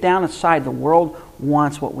 Deep down inside, the world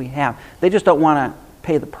wants what we have. They just don't want to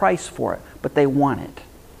pay the price for it, but they want it.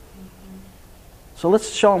 So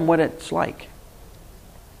let's show them what it's like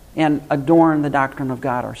and adorn the doctrine of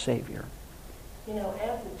God, our Savior. As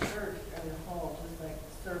a church and a home, just like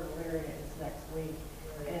Sir Valeria is next week,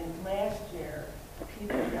 and last year,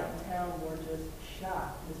 people downtown were just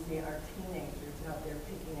shocked to see our teenagers out there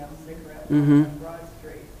picking up cigarettes Mhm. on Broad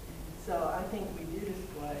Street. So I think we do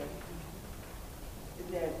display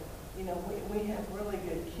that, we have really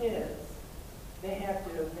good kids. They have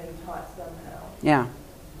to have been taught somehow. Yeah.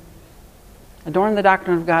 Adorn the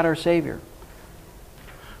doctrine of God, our Savior.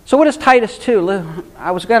 So what is Titus 2?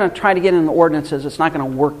 I was going to try to get in the ordinances. It's not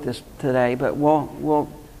going to work this today, but we'll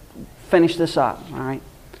finish this up, all right?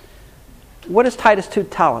 What does Titus 2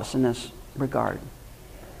 tell us in this regard?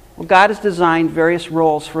 Well, God has designed various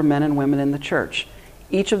roles for men and women in the church.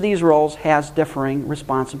 Each of these roles has differing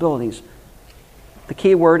responsibilities. The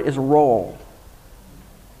key word is role.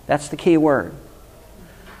 That's the key word.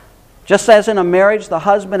 Just as in a marriage, the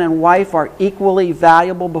husband and wife are equally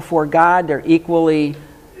valuable before God, they're equally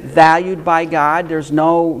valued by God, there's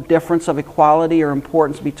no difference of equality or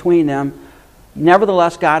importance between them.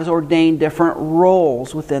 Nevertheless, God has ordained different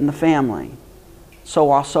roles within the family. So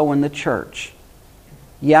also in the church.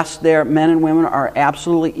 Yes, men and women are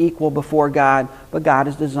absolutely equal before God, but God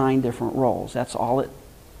has designed different roles. That's all it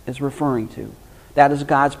is referring to. That is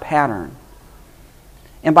God's pattern.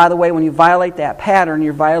 And by the way, when you violate that pattern,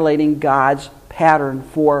 you're violating God's pattern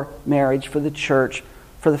for marriage, for the church,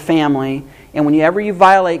 for the family. And whenever you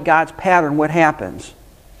violate God's pattern, what happens?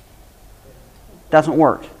 Doesn't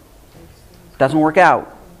work. Doesn't work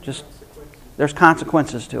out. Just there's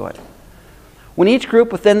consequences to it. When each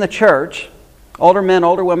group within the church, older men,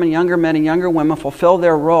 older women, and younger women, fulfill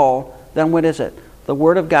their role, then what is it? The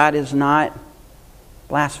Word of God is not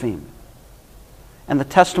blasphemed. and the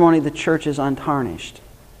testimony of the church is untarnished?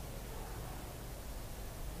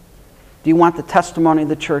 Do you want the testimony of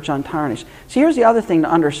the church untarnished? See, here's the other thing to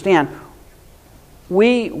understand.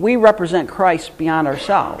 We represent Christ beyond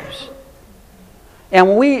ourselves. And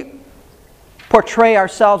when we portray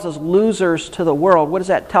ourselves as losers to the world, what does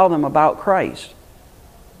that tell them about Christ?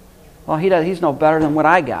 Well, he's no better than what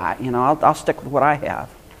I got. I'll stick with what I have.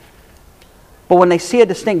 But when they see a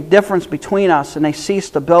distinct difference between us and they see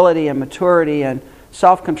stability and maturity and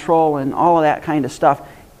self-control and all of that kind of stuff,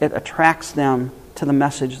 it attracts them to the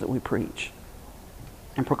message that we preach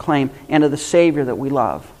and proclaim and to the Savior that we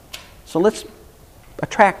love. So let's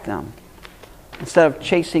attract them instead of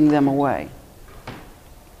chasing them away.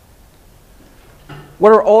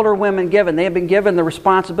 What are older women given? They have been given the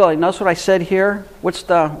responsibility. Notice what I said here? What's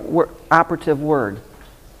the operative word?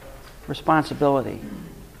 Responsibility.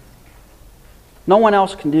 No one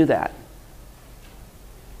else can do that.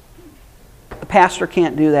 The pastor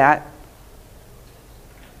can't do that.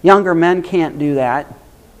 Younger men can't do that.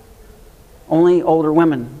 Only older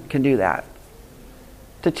women can do that.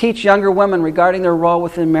 To teach younger women regarding their role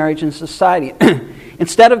within marriage and society.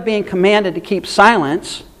 Instead of being commanded to keep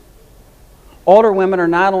silence, older women are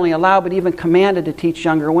not only allowed but even commanded to teach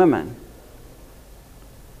younger women.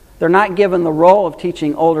 They're not given the role of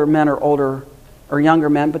teaching older men or younger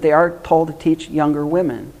men, but they are told to teach younger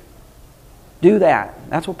women. Do that.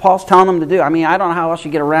 That's what Paul's telling them to do. I don't know how else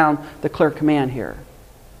you get around the clear command here.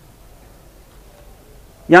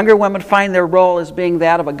 Younger women find their role as being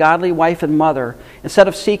that of a godly wife and mother. Instead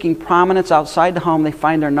of seeking prominence outside the home, they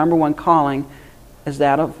find their number one calling as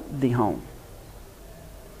that of the home.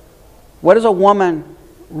 What does a woman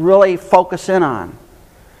really focus in on?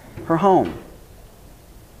 Her home.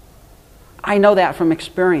 I know that from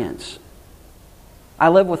experience. I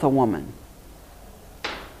live with a woman.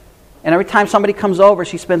 And every time somebody comes over,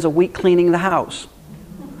 she spends a week cleaning the house.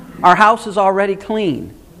 Our house is already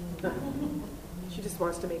clean. She just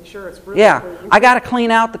wants to make sure it's really Yeah, clean. I got to clean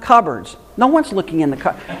out the cupboards. No one's looking in the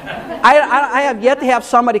cupboard. I have yet to have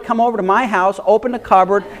somebody come over to my house, open the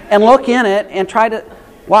cupboard, and look in it and try to...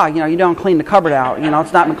 Wow, you don't clean the cupboard out.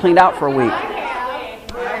 It's not been cleaned out for a week.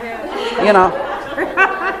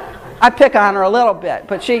 I pick on her a little bit,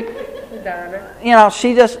 but she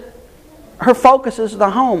just... Her focus is the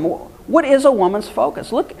home. What is a woman's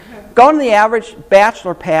focus? Look, go to the average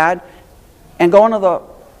bachelor pad and go into the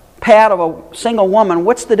pad of a single woman.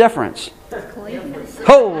 What's the difference?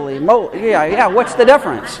 Holy moly. Yeah, what's the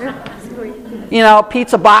difference?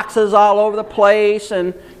 Pizza boxes all over the place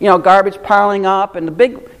and, garbage piling up. And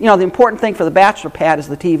the important thing for the bachelor pad is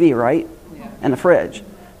the TV, right? And the fridge.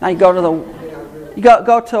 Now you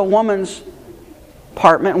go to a woman's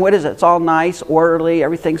apartment, and what is it? It's all nice, orderly,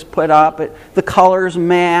 everything's put up, the colors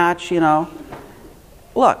match,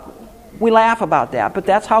 Look, we laugh about that, but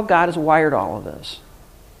that's how God has wired all of this.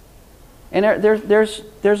 And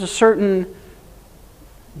there's a certain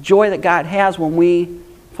joy that God has when we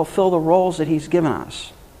fulfill the roles that He's given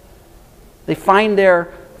us. They find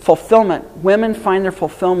their fulfillment. Women find their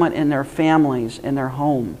fulfillment in their families, in their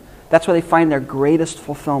home. That's where they find their greatest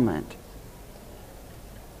fulfillment.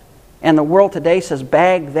 And the world today says,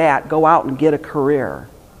 bag that, go out and get a career.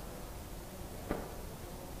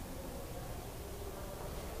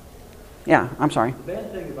 Yeah, I'm sorry. The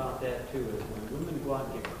bad thing about that, too, is when women go out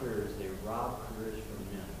and get careers, they rob careers from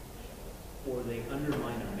men. Or they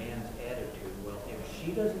undermine a man's attitude. Well, if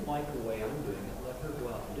she doesn't like the way I'm doing it, let her go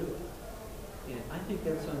out and do it. And I think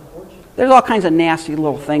that's unfortunate. There's all kinds of nasty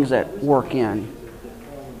little things that work in,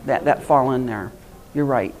 that fall in there. You're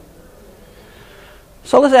right.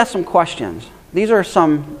 So let's ask some questions. These are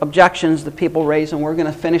some objections that people raise, and we're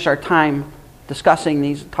going to finish our time discussing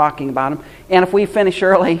these, talking about them. And if we finish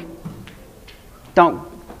early, don't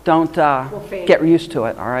get used to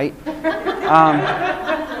it, all right?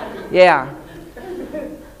 Yeah.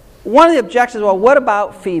 One of the objections, well, what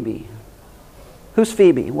about Phoebe? Who's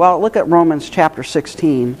Phoebe? Well, look at Romans chapter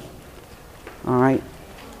 16. All right.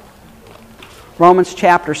 Romans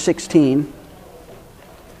chapter 16.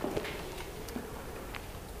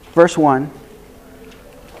 Verse 1.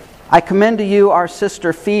 I commend to you our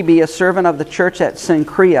sister Phoebe, a servant of the church at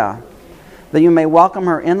Cenchrea, that you may welcome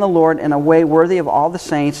her in the Lord in a way worthy of all the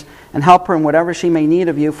saints, and help her in whatever she may need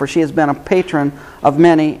of you, for she has been a patron of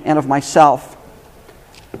many and of myself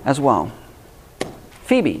as well.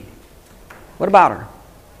 Phoebe. What about her?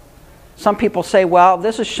 Some people say, well,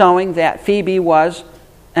 this is showing that Phoebe was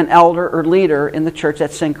an elder or leader in the church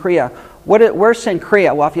at Cenchrea. Where's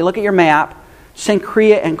Cenchrea? Well, if you look at your map,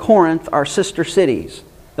 Cenchrea and Corinth are sister cities.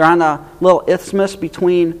 They're on a little isthmus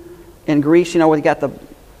in Greece, where you got the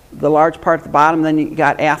the large part at the bottom. Then you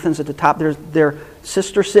got Athens at the top. They're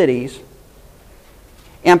sister cities.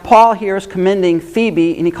 And Paul here is commending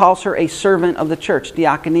Phoebe, and he calls her a servant of the church,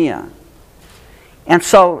 diakonia. And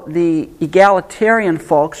so the egalitarian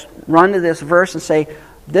folks run to this verse and say,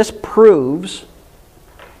 this proves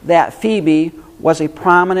that Phoebe was a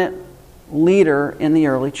prominent leader in the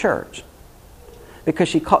early church. Because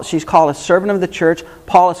she's called a servant of the church.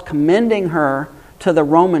 Paul is commending her to the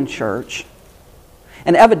Roman church.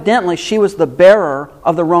 And evidently she was the bearer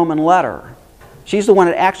of the Roman letter. She's the one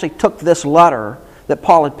that actually took this letter that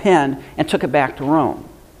Paul had penned and took it back to Rome.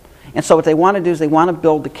 And so what they want to do is they want to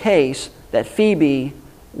build the case that Phoebe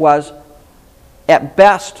was at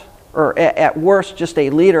best, or at worst, just a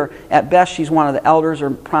leader. At best, she's one of the elders or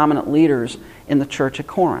prominent leaders in the church at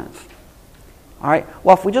Corinth. All right.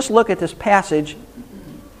 Well, if we just look at this passage,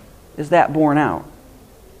 is that borne out?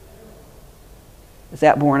 Is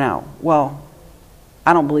that borne out? Well,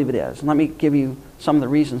 I don't believe it is. Let me give you some of the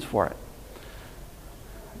reasons for it.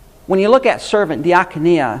 When you look at servant,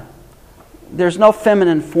 diakonia, there's no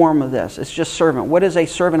feminine form of this. It's just servant. What is a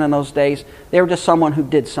servant in those days? They were just someone who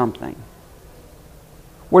did something.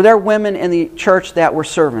 Were there women in the church that were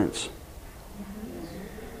servants?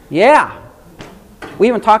 Yeah. We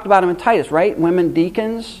even talked about them in Titus, right? Women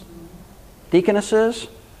deacons, deaconesses.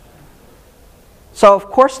 So, of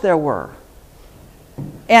course there were.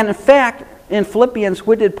 And in fact, in Philippians,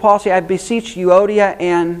 what did Paul say? I beseech Euodia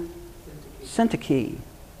and Syntyche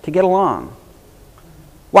to get along.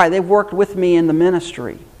 Why? They've worked with me in the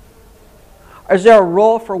ministry. Is there a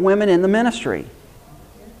role for women in the ministry?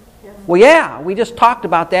 Well, yeah, we just talked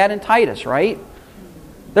about that in Titus, right?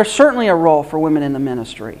 There's certainly a role for women in the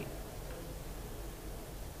ministry.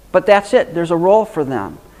 But that's it. There's a role for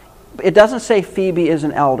them. It doesn't say Phoebe is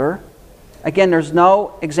an elder. Again, there's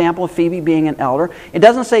no example of Phoebe being an elder. It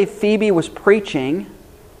doesn't say Phoebe was preaching.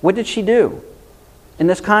 What did she do in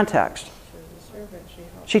this context?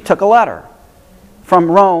 She took a letter from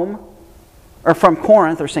Rome, or from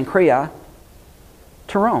Corinth or Cenchrea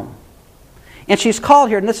to Rome. And she's called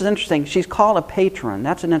here, and this is interesting, she's called a patron.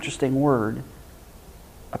 That's an interesting word.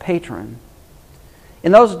 A patron.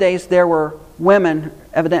 In those days, there were women,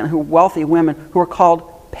 evidently wealthy women, who were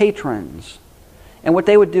called patrons. And what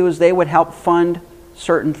they would do is they would help fund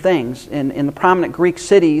certain things. In the prominent Greek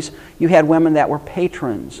cities, you had women that were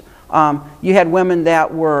patrons. You had women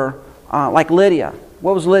that were like Lydia.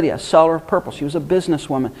 What was Lydia? Seller of purple. She was a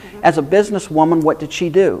businesswoman. As a businesswoman, what did she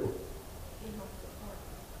do?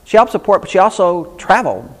 She helped support, but she also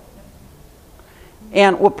traveled.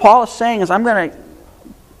 And what Paul is saying is, I'm going to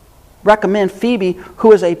recommend Phoebe,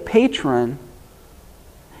 who is a patron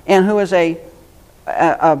and who is a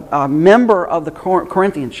member of the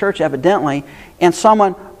Corinthian church, evidently, and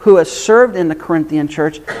someone who has served in the Corinthian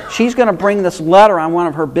church. She's going to bring this letter on one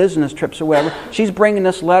of her business trips or whatever. She's bringing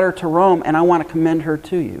this letter to Rome, and I want to commend her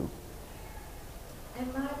to you.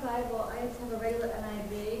 In my Bible, I just have a regular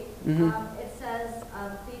NIV. It says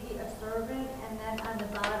Phoebe a servant, and then on the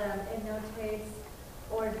bottom it notates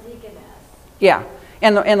or deaconess. Yeah,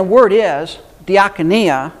 and the word is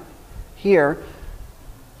diakonia here.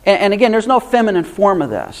 And again, there's no feminine form of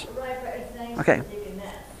this. Right, but it's saying Okay.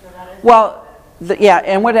 deaconess. So that is Well,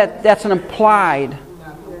 and what that's an implied.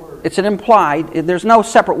 It's an implied. There's no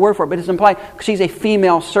separate word for it, but it's implied because she's a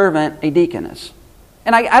female servant, a deaconess.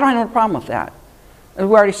 And I don't have no problem with that. As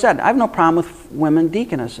we already said, I have no problem with women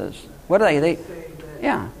deaconesses. What are they? Say that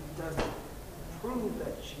Yeah. it doesn't prove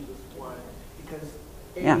that she was one, because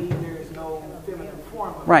A, Yeah. there is no feminine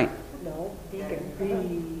form of Right. No, and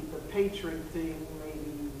B, the patron thing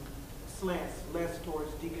maybe slants less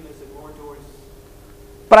towards deaconess and more towards...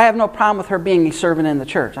 But I have no problem with her being a servant in the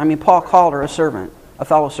church. I mean, Paul called her a servant, a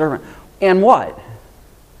fellow servant. And what?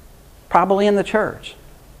 Probably in the church.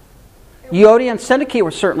 Euodia and Syntyche were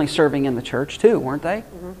certainly serving in the church too, weren't they?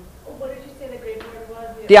 What did you say the Greek word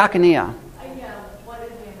was? Diakonia, Yeah, what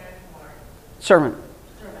is the American word? servant.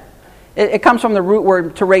 Servant. It comes from the root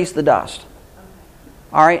word to raise the dust.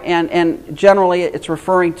 All right, and generally it's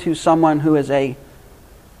referring to someone who is a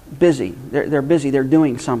busy. They're busy. They're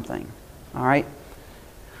doing something. All right.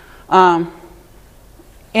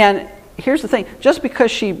 And here's the thing: just because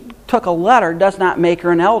she took a letter does not make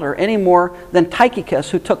her an elder any more than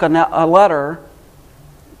Tychicus, who took a letter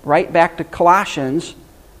right back to Colossians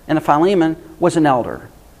and to Philemon, was an elder.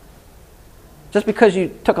 Just because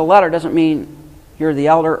you took a letter doesn't mean you're the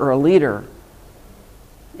elder or a leader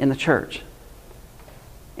in the church.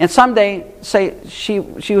 And someday say she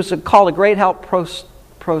was called a great help,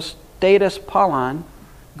 prostatus Paulon,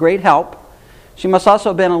 great help. She must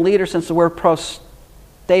also have been a leader, since the word prostatus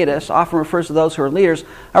status, often refers to those who are leaders.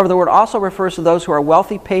 However, the word also refers to those who are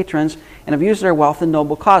wealthy patrons and have used their wealth in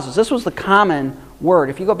noble causes. This was the common word.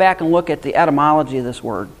 If you go back and look at the etymology of this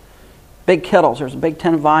word, big Kittles, there's a big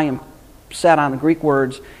 10-volume set on the Greek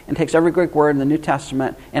words, and takes every Greek word in the New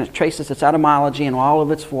Testament, and it traces its etymology and all of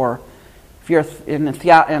its for. If you're in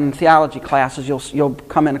theology classes, you'll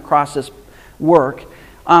come in across this work.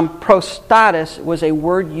 Prostatis was a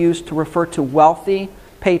word used to refer to wealthy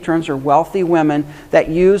patrons or wealthy women that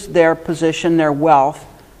used their position, their wealth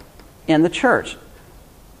in the church.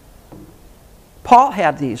 Paul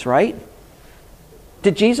had these, right?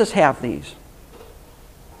 Did Jesus have these?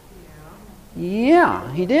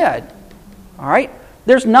 Yeah, he did. All right?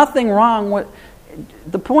 There's nothing wrong with...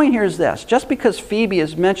 The point here is this. Just because Phoebe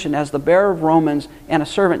is mentioned as the bearer of Romans and a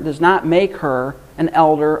servant does not make her an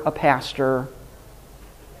elder, a pastor,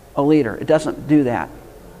 a leader. It doesn't do that.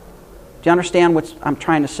 Do you understand what I'm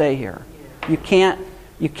trying to say here? You can't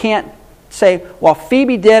say, well,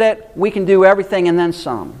 Phoebe did it, we can do everything and then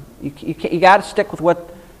some. You got to stick with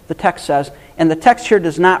what the text says. And the text here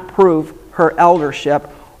does not prove her eldership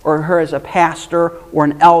or her as a pastor or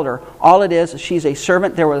an elder. All it is she's a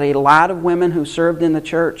servant. There were a lot of women who served in the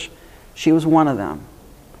church. She was one of them.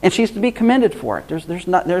 And she's to be commended for it.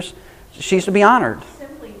 She's to be honored.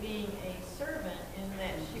 Simply being a servant in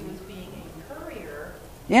that she was being a courier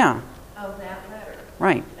of that letter.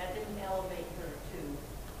 Right. That didn't elevate her to...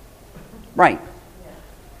 Right. Yeah.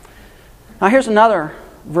 Now here's another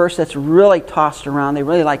verse that's really tossed around. They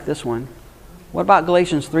really like this one. What about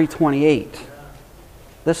Galatians 3:28?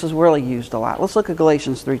 This is really used a lot. Let's look at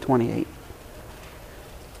Galatians 3:28.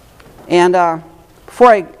 And before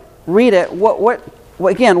I read it,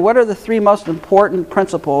 what are the three most important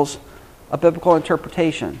principles of biblical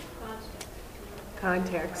interpretation?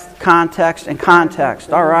 Context. Context and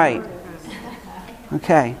context. All right.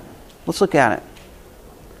 Okay. Let's look at it.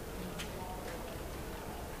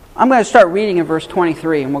 I'm going to start reading in verse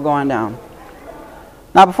 23 and we'll go on down.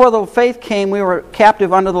 Now before the faith came, we were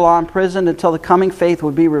captive under the law, imprisoned until the coming faith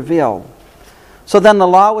would be revealed. So then the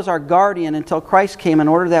law was our guardian until Christ came in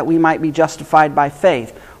order that we might be justified by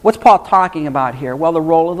faith. What's Paul talking about here? Well, the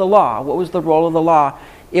role of the law. What was the role of the law?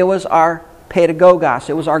 It was our pedagogos.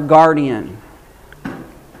 It was our guardian.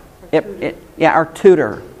 Our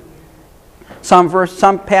tutor.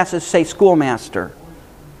 Some passages say schoolmaster.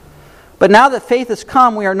 But now that faith has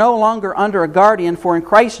come, we are no longer under a guardian, for in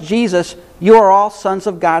Christ Jesus you are all sons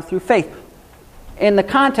of God through faith. In the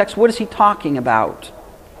context, what is he talking about?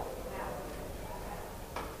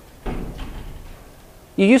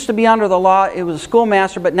 You used to be under the law, it was a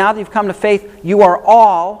schoolmaster, but now that you've come to faith, you are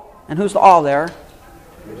all, and who's the all there?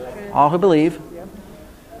 All who believe.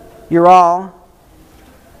 You're all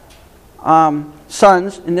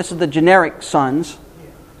sons, and this is the generic sons,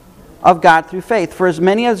 of God through faith. For as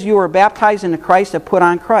many as you are baptized into Christ have put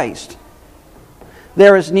on Christ.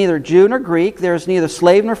 There is neither Jew nor Greek, there is neither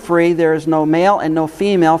slave nor free, there is no male and no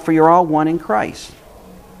female, for you're all one in Christ.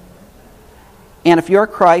 And if you're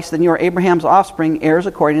Christ, then you are Abraham's offspring, heirs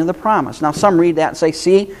according to the promise. Now some read that and say,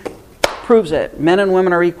 see, proves it. Men and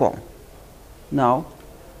women are equal. No,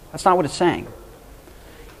 that's not what it's saying.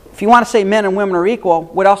 If you want to say men and women are equal,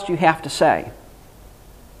 what else do you have to say?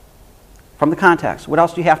 From the context, what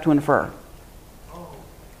else do you have to infer?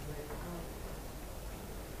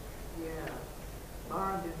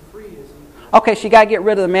 Bond and free is equal. Okay, so you got to get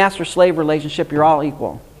rid of the master-slave relationship. You're all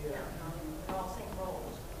equal.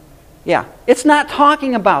 Yeah. It's not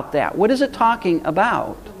talking about that. What is it talking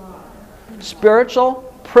about?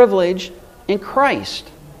 Spiritual privilege in Christ.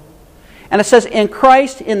 And it says in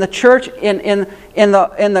Christ, in the church, in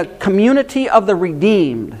the community of the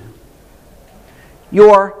redeemed.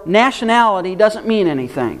 Your nationality doesn't mean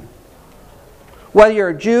anything. Whether you're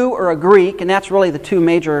a Jew or a Greek, and that's really the two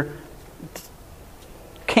major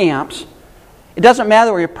camps, it doesn't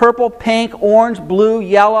matter whether you're purple, pink, orange, blue,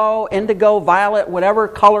 yellow, indigo, violet, whatever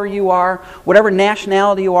color you are, whatever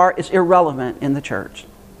nationality you are, is irrelevant in the church.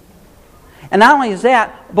 And not only is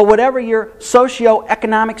that, but whatever your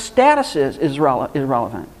socioeconomic status is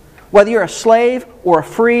irrelevant. Whether you're a slave or a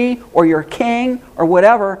free or you're a king or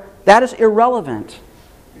whatever, that is irrelevant.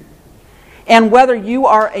 And whether you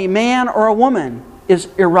are a man or a woman is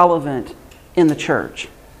irrelevant in the church,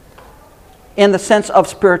 in the sense of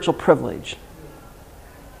spiritual privilege.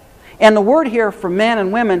 And the word here for men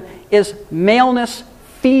and women is maleness,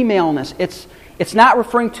 femaleness. It's not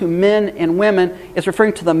referring to men and women. It's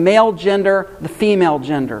referring to the male gender, the female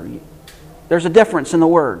gender. There's a difference in the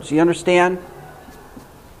words. You understand?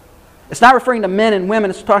 It's not referring to men and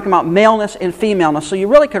women. It's talking about maleness and femaleness. So you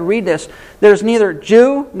really could read this. There's neither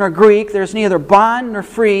Jew nor Greek. There's neither bond nor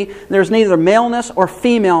free. There's neither maleness or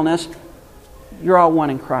femaleness. You're all one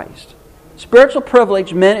in Christ. Spiritual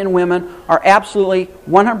privilege, men and women, are absolutely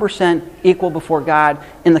 100% equal before God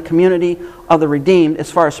in the community of the redeemed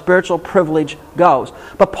as far as spiritual privilege goes.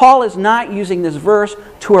 But Paul is not using this verse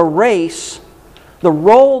to erase the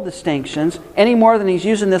role distinctions any more than he's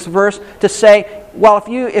using this verse to say, well,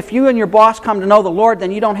 if you and your boss come to know the Lord,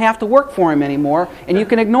 then you don't have to work for him anymore and you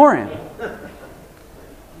can ignore him.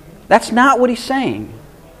 That's not what he's saying.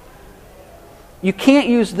 You can't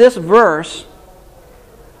use this verse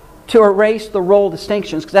to erase the role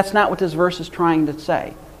distinctions, because that's not what this verse is trying to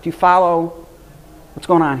say. Do you follow what's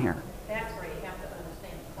going on here? That's where you have to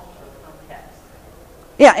understand the cultural context.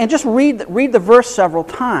 Yeah, and just read the verse several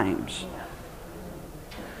times.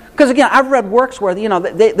 Because again, I've read works where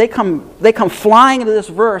they come flying into this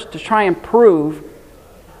verse to try and prove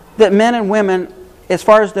that men and women, as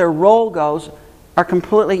far as their role goes, are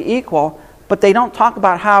completely equal, but they don't talk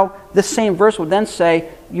about how this same verse would then say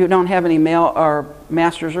you don't have any male or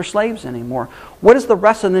masters or slaves anymore. What does the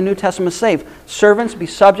rest of the New Testament say? Servants, be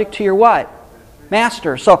subject to your what?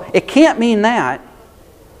 Master. So it can't mean that.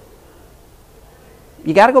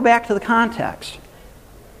 You got to go back to the context.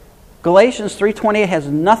 Galatians 3:28 has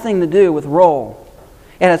nothing to do with role.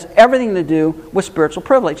 It has everything to do with spiritual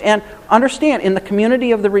privilege. And understand, in the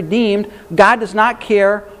community of the redeemed, God does not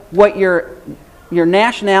care what your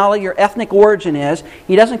nationality, your ethnic origin is.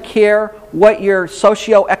 He doesn't care what your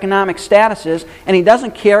socioeconomic status is. And He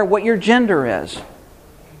doesn't care what your gender is.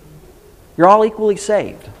 You're all equally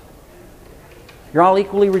saved. You're all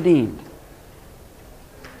equally redeemed.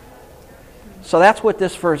 So that's what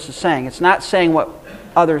this verse is saying. It's not saying what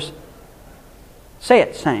others say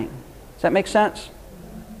it's saying. Does that make sense?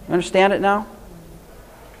 You understand it now?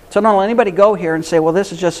 So don't let anybody go here and say, well,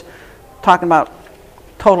 this is just talking about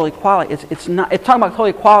total equality. It's not. It's talking about total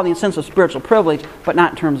equality in the sense of spiritual privilege, but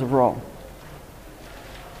not in terms of role.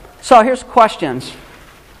 So here's questions.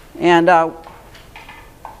 And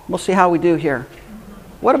we'll see how we do here.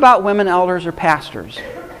 What about women elders or pastors?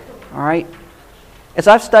 All right. As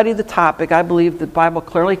I've studied the topic, I believe the Bible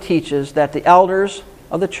clearly teaches that the elders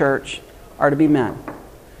of the church are to be men.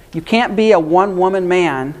 You can't be a one-woman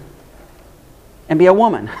man and be a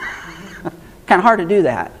woman. Kind of hard to do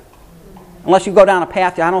that. Unless you go down a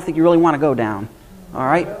path I don't think you really want to go down. All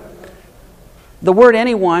right? The word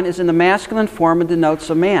anyone is in the masculine form and denotes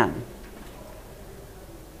a man.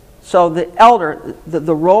 So the elder,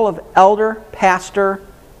 the role of elder, pastor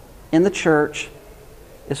in the church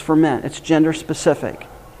is for men. It's gender specific.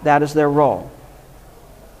 That is their role.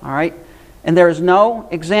 All right? And there is no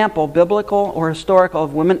example, biblical or historical,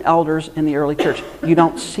 of women elders in the early church. You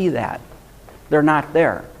don't see that. They're not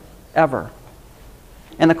there, ever.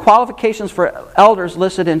 And the qualifications for elders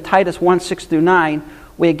listed in Titus 1:6-9,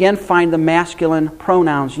 we again find the masculine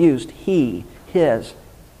pronouns used. He, his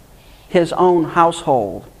own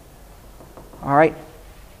household. All right?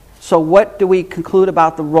 So what do we conclude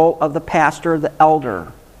about the role of the pastor, the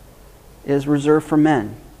elder? It is reserved for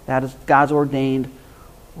men. That is God's ordained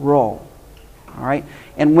role. All right?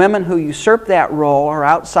 And women who usurp that role are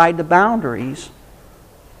outside the boundaries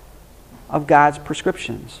of God's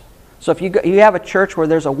prescriptions. So if you have a church where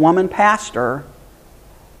there's a woman pastor,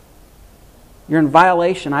 you're in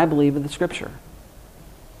violation, I believe, of the Scripture.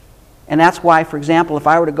 And that's why, for example, if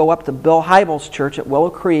I were to go up to Bill Hybels' church at Willow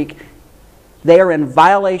Creek, they are in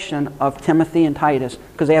violation of Timothy and Titus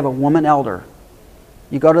because they have a woman elder.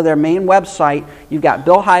 You go to their main website, you've got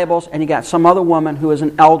Bill Hybels and you got some other woman who is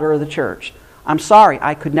an elder of the church. I'm sorry,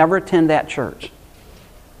 I could never attend that church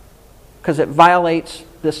because it violates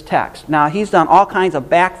this text. Now, he's done all kinds of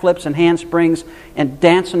backflips and handsprings and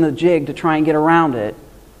dancing the jig to try and get around it.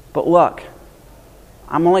 But look,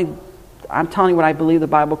 I'm telling you what I believe the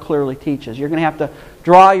Bible clearly teaches. You're going to have to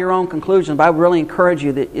draw your own conclusions, but I would really encourage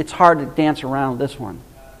you that it's hard to dance around this one.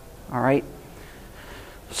 All right?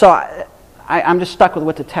 So I'm just stuck with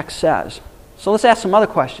what the text says. So let's ask some other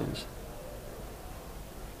questions.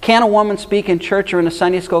 Can a woman speak in church or in a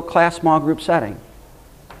Sunday school class small group setting?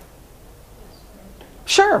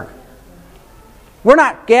 Sure. We're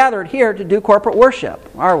not gathered here to do corporate worship,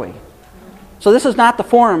 are we? So this is not the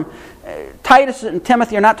forum. Titus and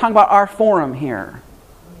Timothy are not talking about our forum here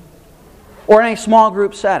or in a small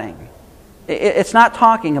group setting. It's not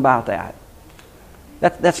talking about that.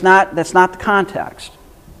 That's not the context.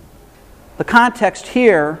 The context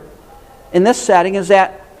here in this setting is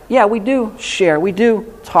that, yeah, we do share, we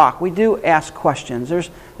do talk, we do ask questions.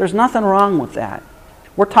 There's nothing wrong with that.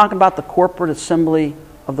 We're talking about the corporate assembly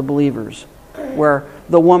of the believers where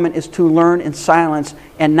the woman is to learn in silence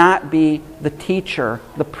and not be the teacher,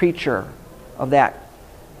 the preacher of that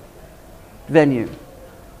venue.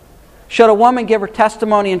 Should a woman give her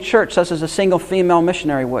testimony in church, such as a single female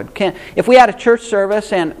missionary would? If we had a church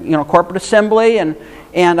service and corporate assembly and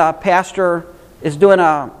a pastor is doing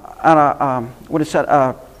a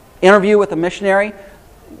interview with a missionary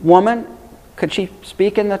woman, could she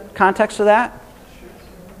speak in the context of that?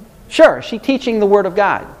 Sure. Is she teaching the Word of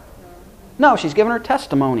God? No, she's giving her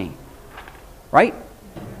testimony. Right?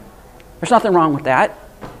 There's nothing wrong with that.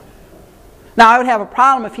 Now, I would have a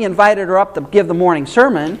problem if he invited her up to give the morning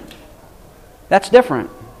sermon. That's different.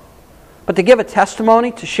 But to give a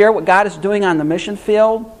testimony, to share what God is doing on the mission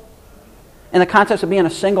field, in the context of being a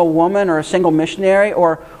single woman or a single missionary,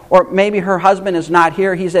 or maybe her husband is not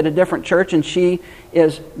here, he's at a different church, and she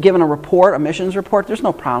is given a report, a missions report, there's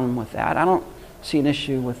no problem with that. I don't see an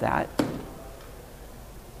issue with that.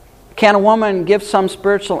 Can a woman give some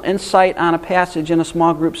spiritual insight on a passage in a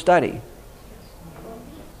small group study?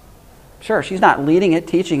 Sure, she's not leading it,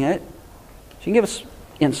 teaching it. She can give us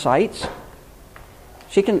insights.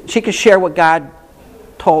 She can share what God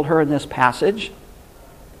told her in this passage.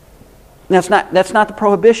 And that's not the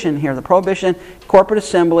prohibition here. The prohibition, corporate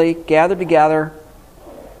assembly, gathered together,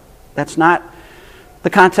 that's not the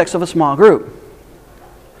context of a small group.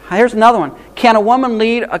 Here's another one. Can a woman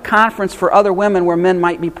lead a conference for other women where men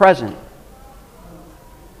might be present?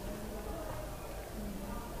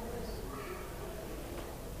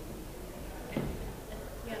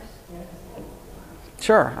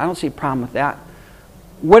 Sure, I don't see a problem with that.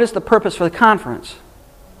 What is the purpose for the conference?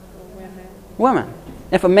 Women.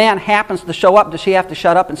 If a man happens to show up, does she have to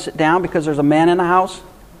shut up and sit down because there's a man in the house?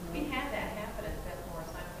 We had that happen at Bethmore.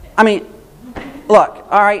 I mean, look,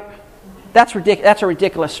 all right, that's a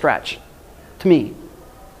ridiculous stretch to me.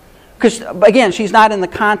 Because, again, she's not in the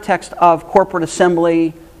context of corporate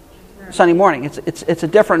assembly Sunday morning. It's a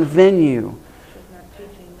different venue.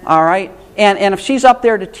 All right? And if she's up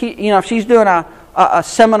there to teach, if she's doing a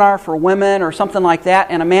seminar for women or something like that,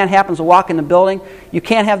 and a man happens to walk in the building, you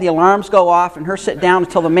can't have the alarms go off and her sit down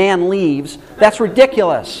until the man leaves. That's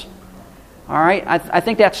ridiculous. All right? I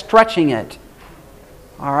think that's stretching it.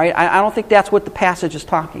 All right? I don't think that's what the passage is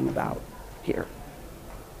talking about here.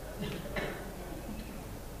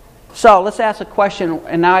 So let's ask a question,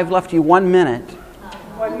 and now I've left you 1 minute.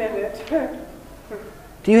 1 minute.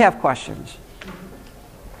 Do you have questions?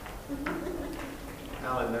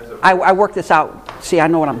 I worked this out. See, I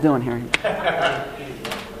know what I'm doing here.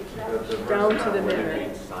 Down to the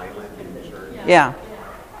minute. Yeah.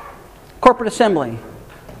 Corporate assembly.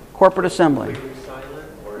 Corporate assembly.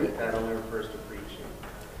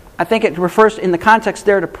 I think it refers in the context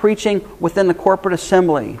there to preaching within the corporate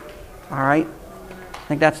assembly. All right? I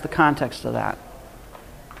think that's the context of that.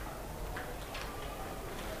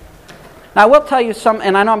 Now, I will tell you some,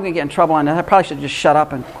 and I know I'm going to get in trouble on this. I probably should just shut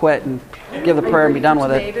up and quit and give the prayer and be done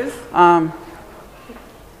with it.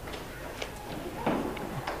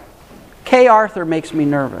 Kay Arthur makes me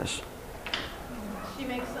nervous. She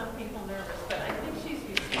makes some people nervous, but I think she's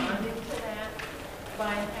responding to that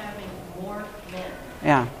by having more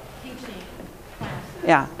men teaching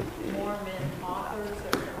classes, more men authors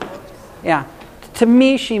of her books. Yeah. To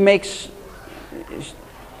me, she's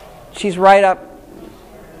right up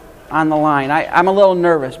on the line. I'm a little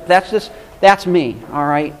nervous. That's me, all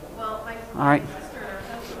right? Well, my sister and her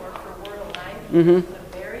husband work for Word of Life. It's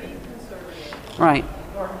a very conservative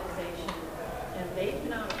organization, and they do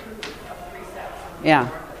not approve of precepts. Yeah.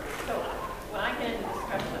 So when I get into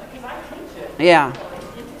discussion, because I teach it, so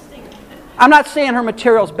it's interesting. I'm not saying her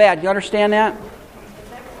material's bad. You understand that?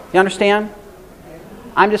 You understand?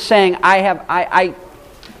 I'm just saying I have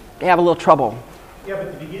a little trouble. Yeah,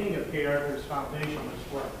 but the beginning of Kay Arthur's foundation was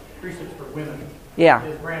for precepts for women. Yeah.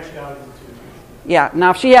 It has branched out into. Yeah. Now,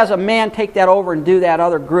 if she has a man take that over and do that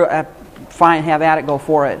other group, fine, have at it, go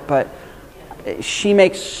for it. But she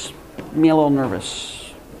makes me a little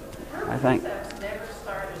nervous, I think. Never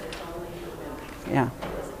started as only for women. Yeah. It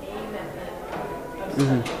was aimed at men of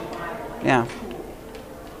such a wide. Yeah.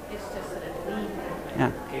 It's just that it leaned.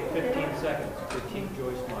 Yeah. Okay, 15 seconds. Critique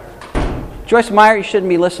Joyce Meyer. Joyce Meyer, you shouldn't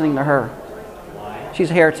be listening to her. Why? She's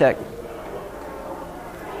a heretic.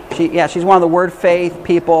 She's one of the word faith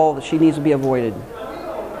people that she needs to be avoided.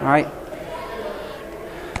 All right?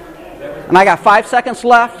 And I got 5 seconds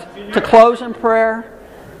left to close in prayer.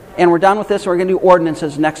 And we're done with this. We're going to do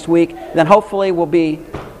ordinances next week. Then hopefully we'll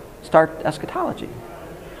start eschatology.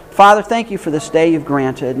 Father, thank you for this day you've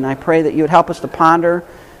granted. And I pray that you would help us to ponder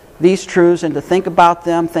these truths and to think about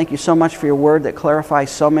them. Thank you so much for your word that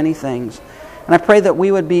clarifies so many things. And I pray that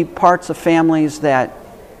we would be parts of families that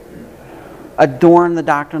adorn the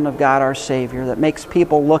doctrine of God our Savior, that makes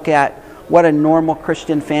people look at what a normal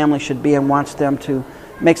Christian family should be and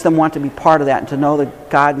makes them want to be part of that and to know the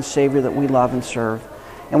God and Savior that we love and serve.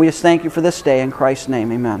 And we just thank you for this day in Christ's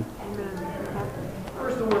name. Amen.